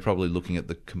 Oh, look, they're probably looking at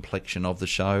the complexion of the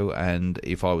show, and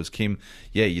if I was Kim,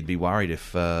 yeah, you'd be worried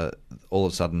if all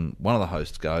of a sudden one of the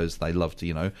hosts goes, they love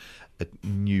to, a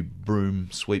new broom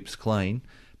sweeps clean.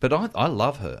 But I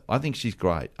love her. I think she's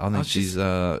great. I think she's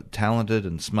talented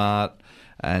and smart,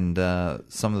 and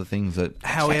some of the things that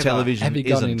television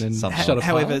isn't.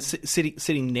 However,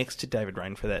 sitting next to David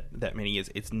Rain for that many years,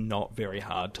 it's not very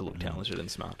hard to look talented and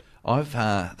smart. I've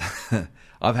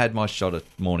had my shot at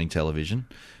morning television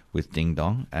with Ding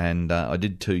Dong, and I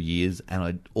did 2 years,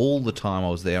 and all the time I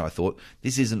was there, I thought,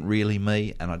 this isn't really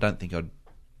me, and I don't think I'd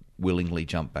willingly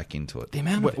jump back into it. The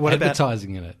amount of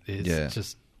advertising in it is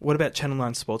just... What about Channel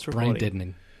 9 sports reporting? Brain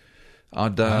deadening.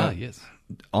 Yes.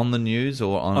 On the news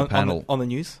or on a panel? On the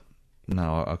news?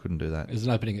 No, I couldn't do that. There's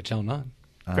an opening at Channel 9.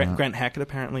 Grant Hackett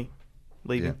apparently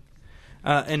leaving.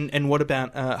 Yeah. And what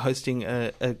about hosting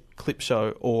a clip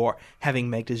show or having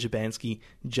Magda Szubanski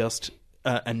just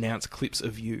announce clips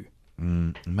of you?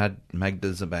 Magda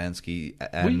Szubanski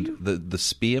and the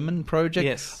Spearman Project?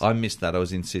 Yes. I missed that. I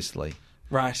was in Sicily.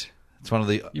 Right. It's one of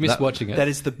the... You missed watching it. That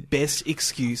is the best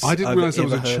excuse I didn't realise there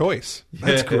was a choice.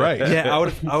 That's great. Yeah, I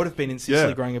would have been in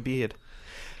Sicily growing a beard.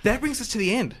 That brings us to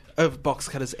the end of Box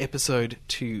Cutters episode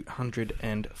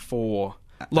 204.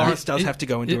 Lawrence does have to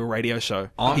go and do a radio show.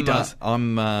 He does.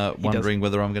 I'm wondering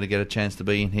whether I'm going to get a chance to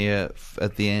be in here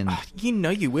at the end. You know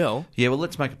you will. Yeah, well,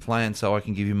 let's make a plan so I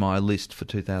can give you my list for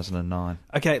 2009.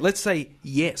 Okay, let's say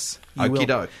yes. Okie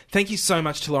doke. Thank you so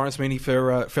much to Lawrence Mooney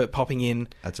for popping in.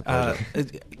 That's a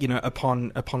pleasure.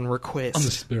 Upon request. On the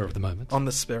spur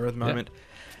of the moment. Yep.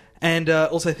 And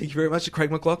also thank you very much to Craig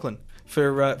McLaughlin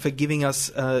for giving us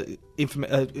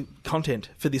content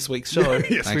for this week's show.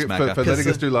 Yes, thanks, for letting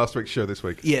us do last week's show this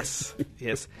week. Yes.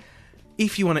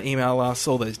 If you want to email us,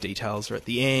 all those details are at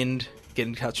the end. Get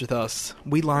in touch with us.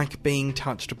 We like being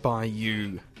touched by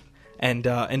you. And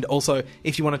also,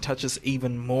 if you want to touch us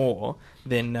even more,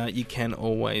 then you can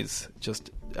always just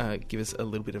give us a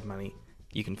little bit of money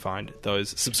you can find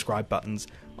those subscribe buttons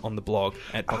on the blog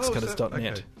at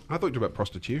boxcutters.net. Okay. I thought you were about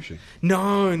prostitution.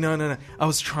 No. I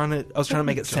was trying to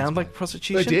make it sound like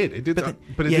prostitution. It did.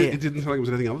 But it didn't sound like it was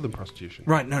anything other than prostitution.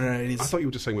 Right, no, it is. I thought you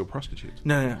were just saying we were prostitutes.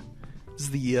 No. This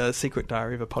is the secret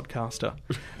diary of a podcaster.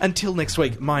 Until next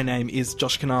week, my name is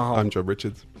Josh Canal. I'm John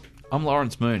Richards. I'm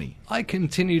Lawrence Mooney. I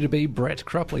continue to be Brett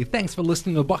Cropley. Thanks for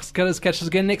listening to Box Cutters. Catch us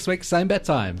again next week, same bat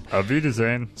time. Auf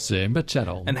Wiedersehen. Same bat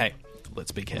channel. And hey,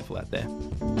 let's be careful out there.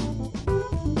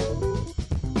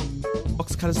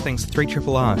 Box Cutters thanks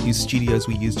 3RRR, whose studios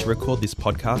we use to record this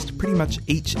podcast pretty much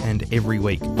each and every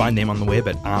week. Find them on the web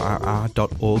at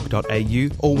rrr.org.au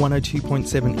or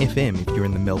 102.7 FM if you're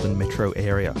in the Melbourne metro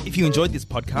area. If you enjoyed this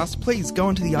podcast, please go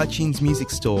onto the iTunes Music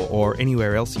Store or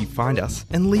anywhere else you find us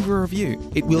and leave a review.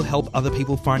 It will help other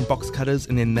people find Box Cutters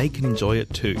and then they can enjoy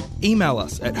it too. Email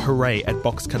us at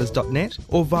hooray@boxcutters.net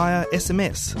or via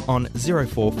SMS on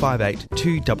 0458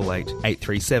 288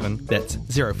 837. That's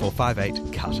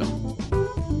 0458 Cutter.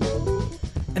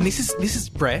 And this is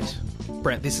Brett.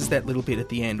 Brett, this is that little bit at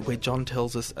the end where John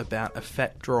tells us about a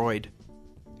fat droid.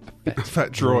 A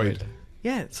fat droid.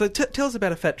 Yeah, so tell us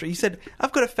about a fat droid. You said,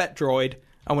 I've got a fat droid.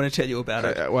 I want to tell you about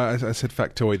it. I said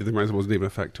factoid. I think it wasn't even a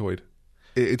factoid.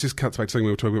 It just cuts back to something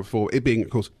we were talking about before. It being,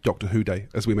 of course, Doctor Who Day,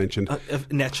 as we mentioned.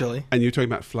 Naturally. And you're talking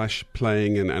about Flash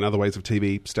playing and other ways of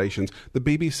TV stations. The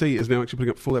BBC is now actually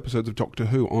putting up full episodes of Doctor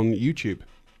Who on YouTube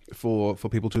for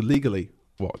people to legally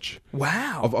watch.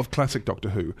 Wow. Of classic Doctor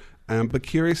Who. But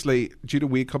curiously, due to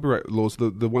weird copyright laws,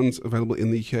 the ones available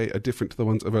in the UK are different to the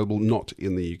ones available not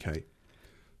in the UK.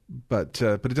 But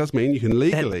it does mean you can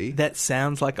legally... That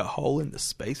sounds like a hole in the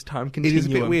space-time continuum. It is a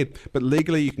bit weird. But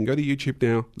legally, you can go to YouTube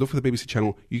now, look for the BBC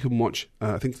channel, you can watch,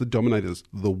 I think it's The Dominators,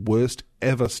 the worst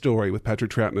ever story with Patrick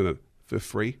Troughton in it, for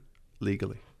free,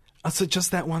 legally. Oh, so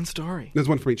just that one story? There's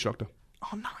one for each Doctor.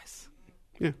 Oh, nice.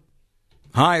 Yeah.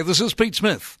 Hi, this is Pete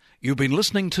Smith. You've been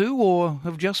listening to, or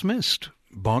have just missed,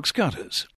 Box Cutters.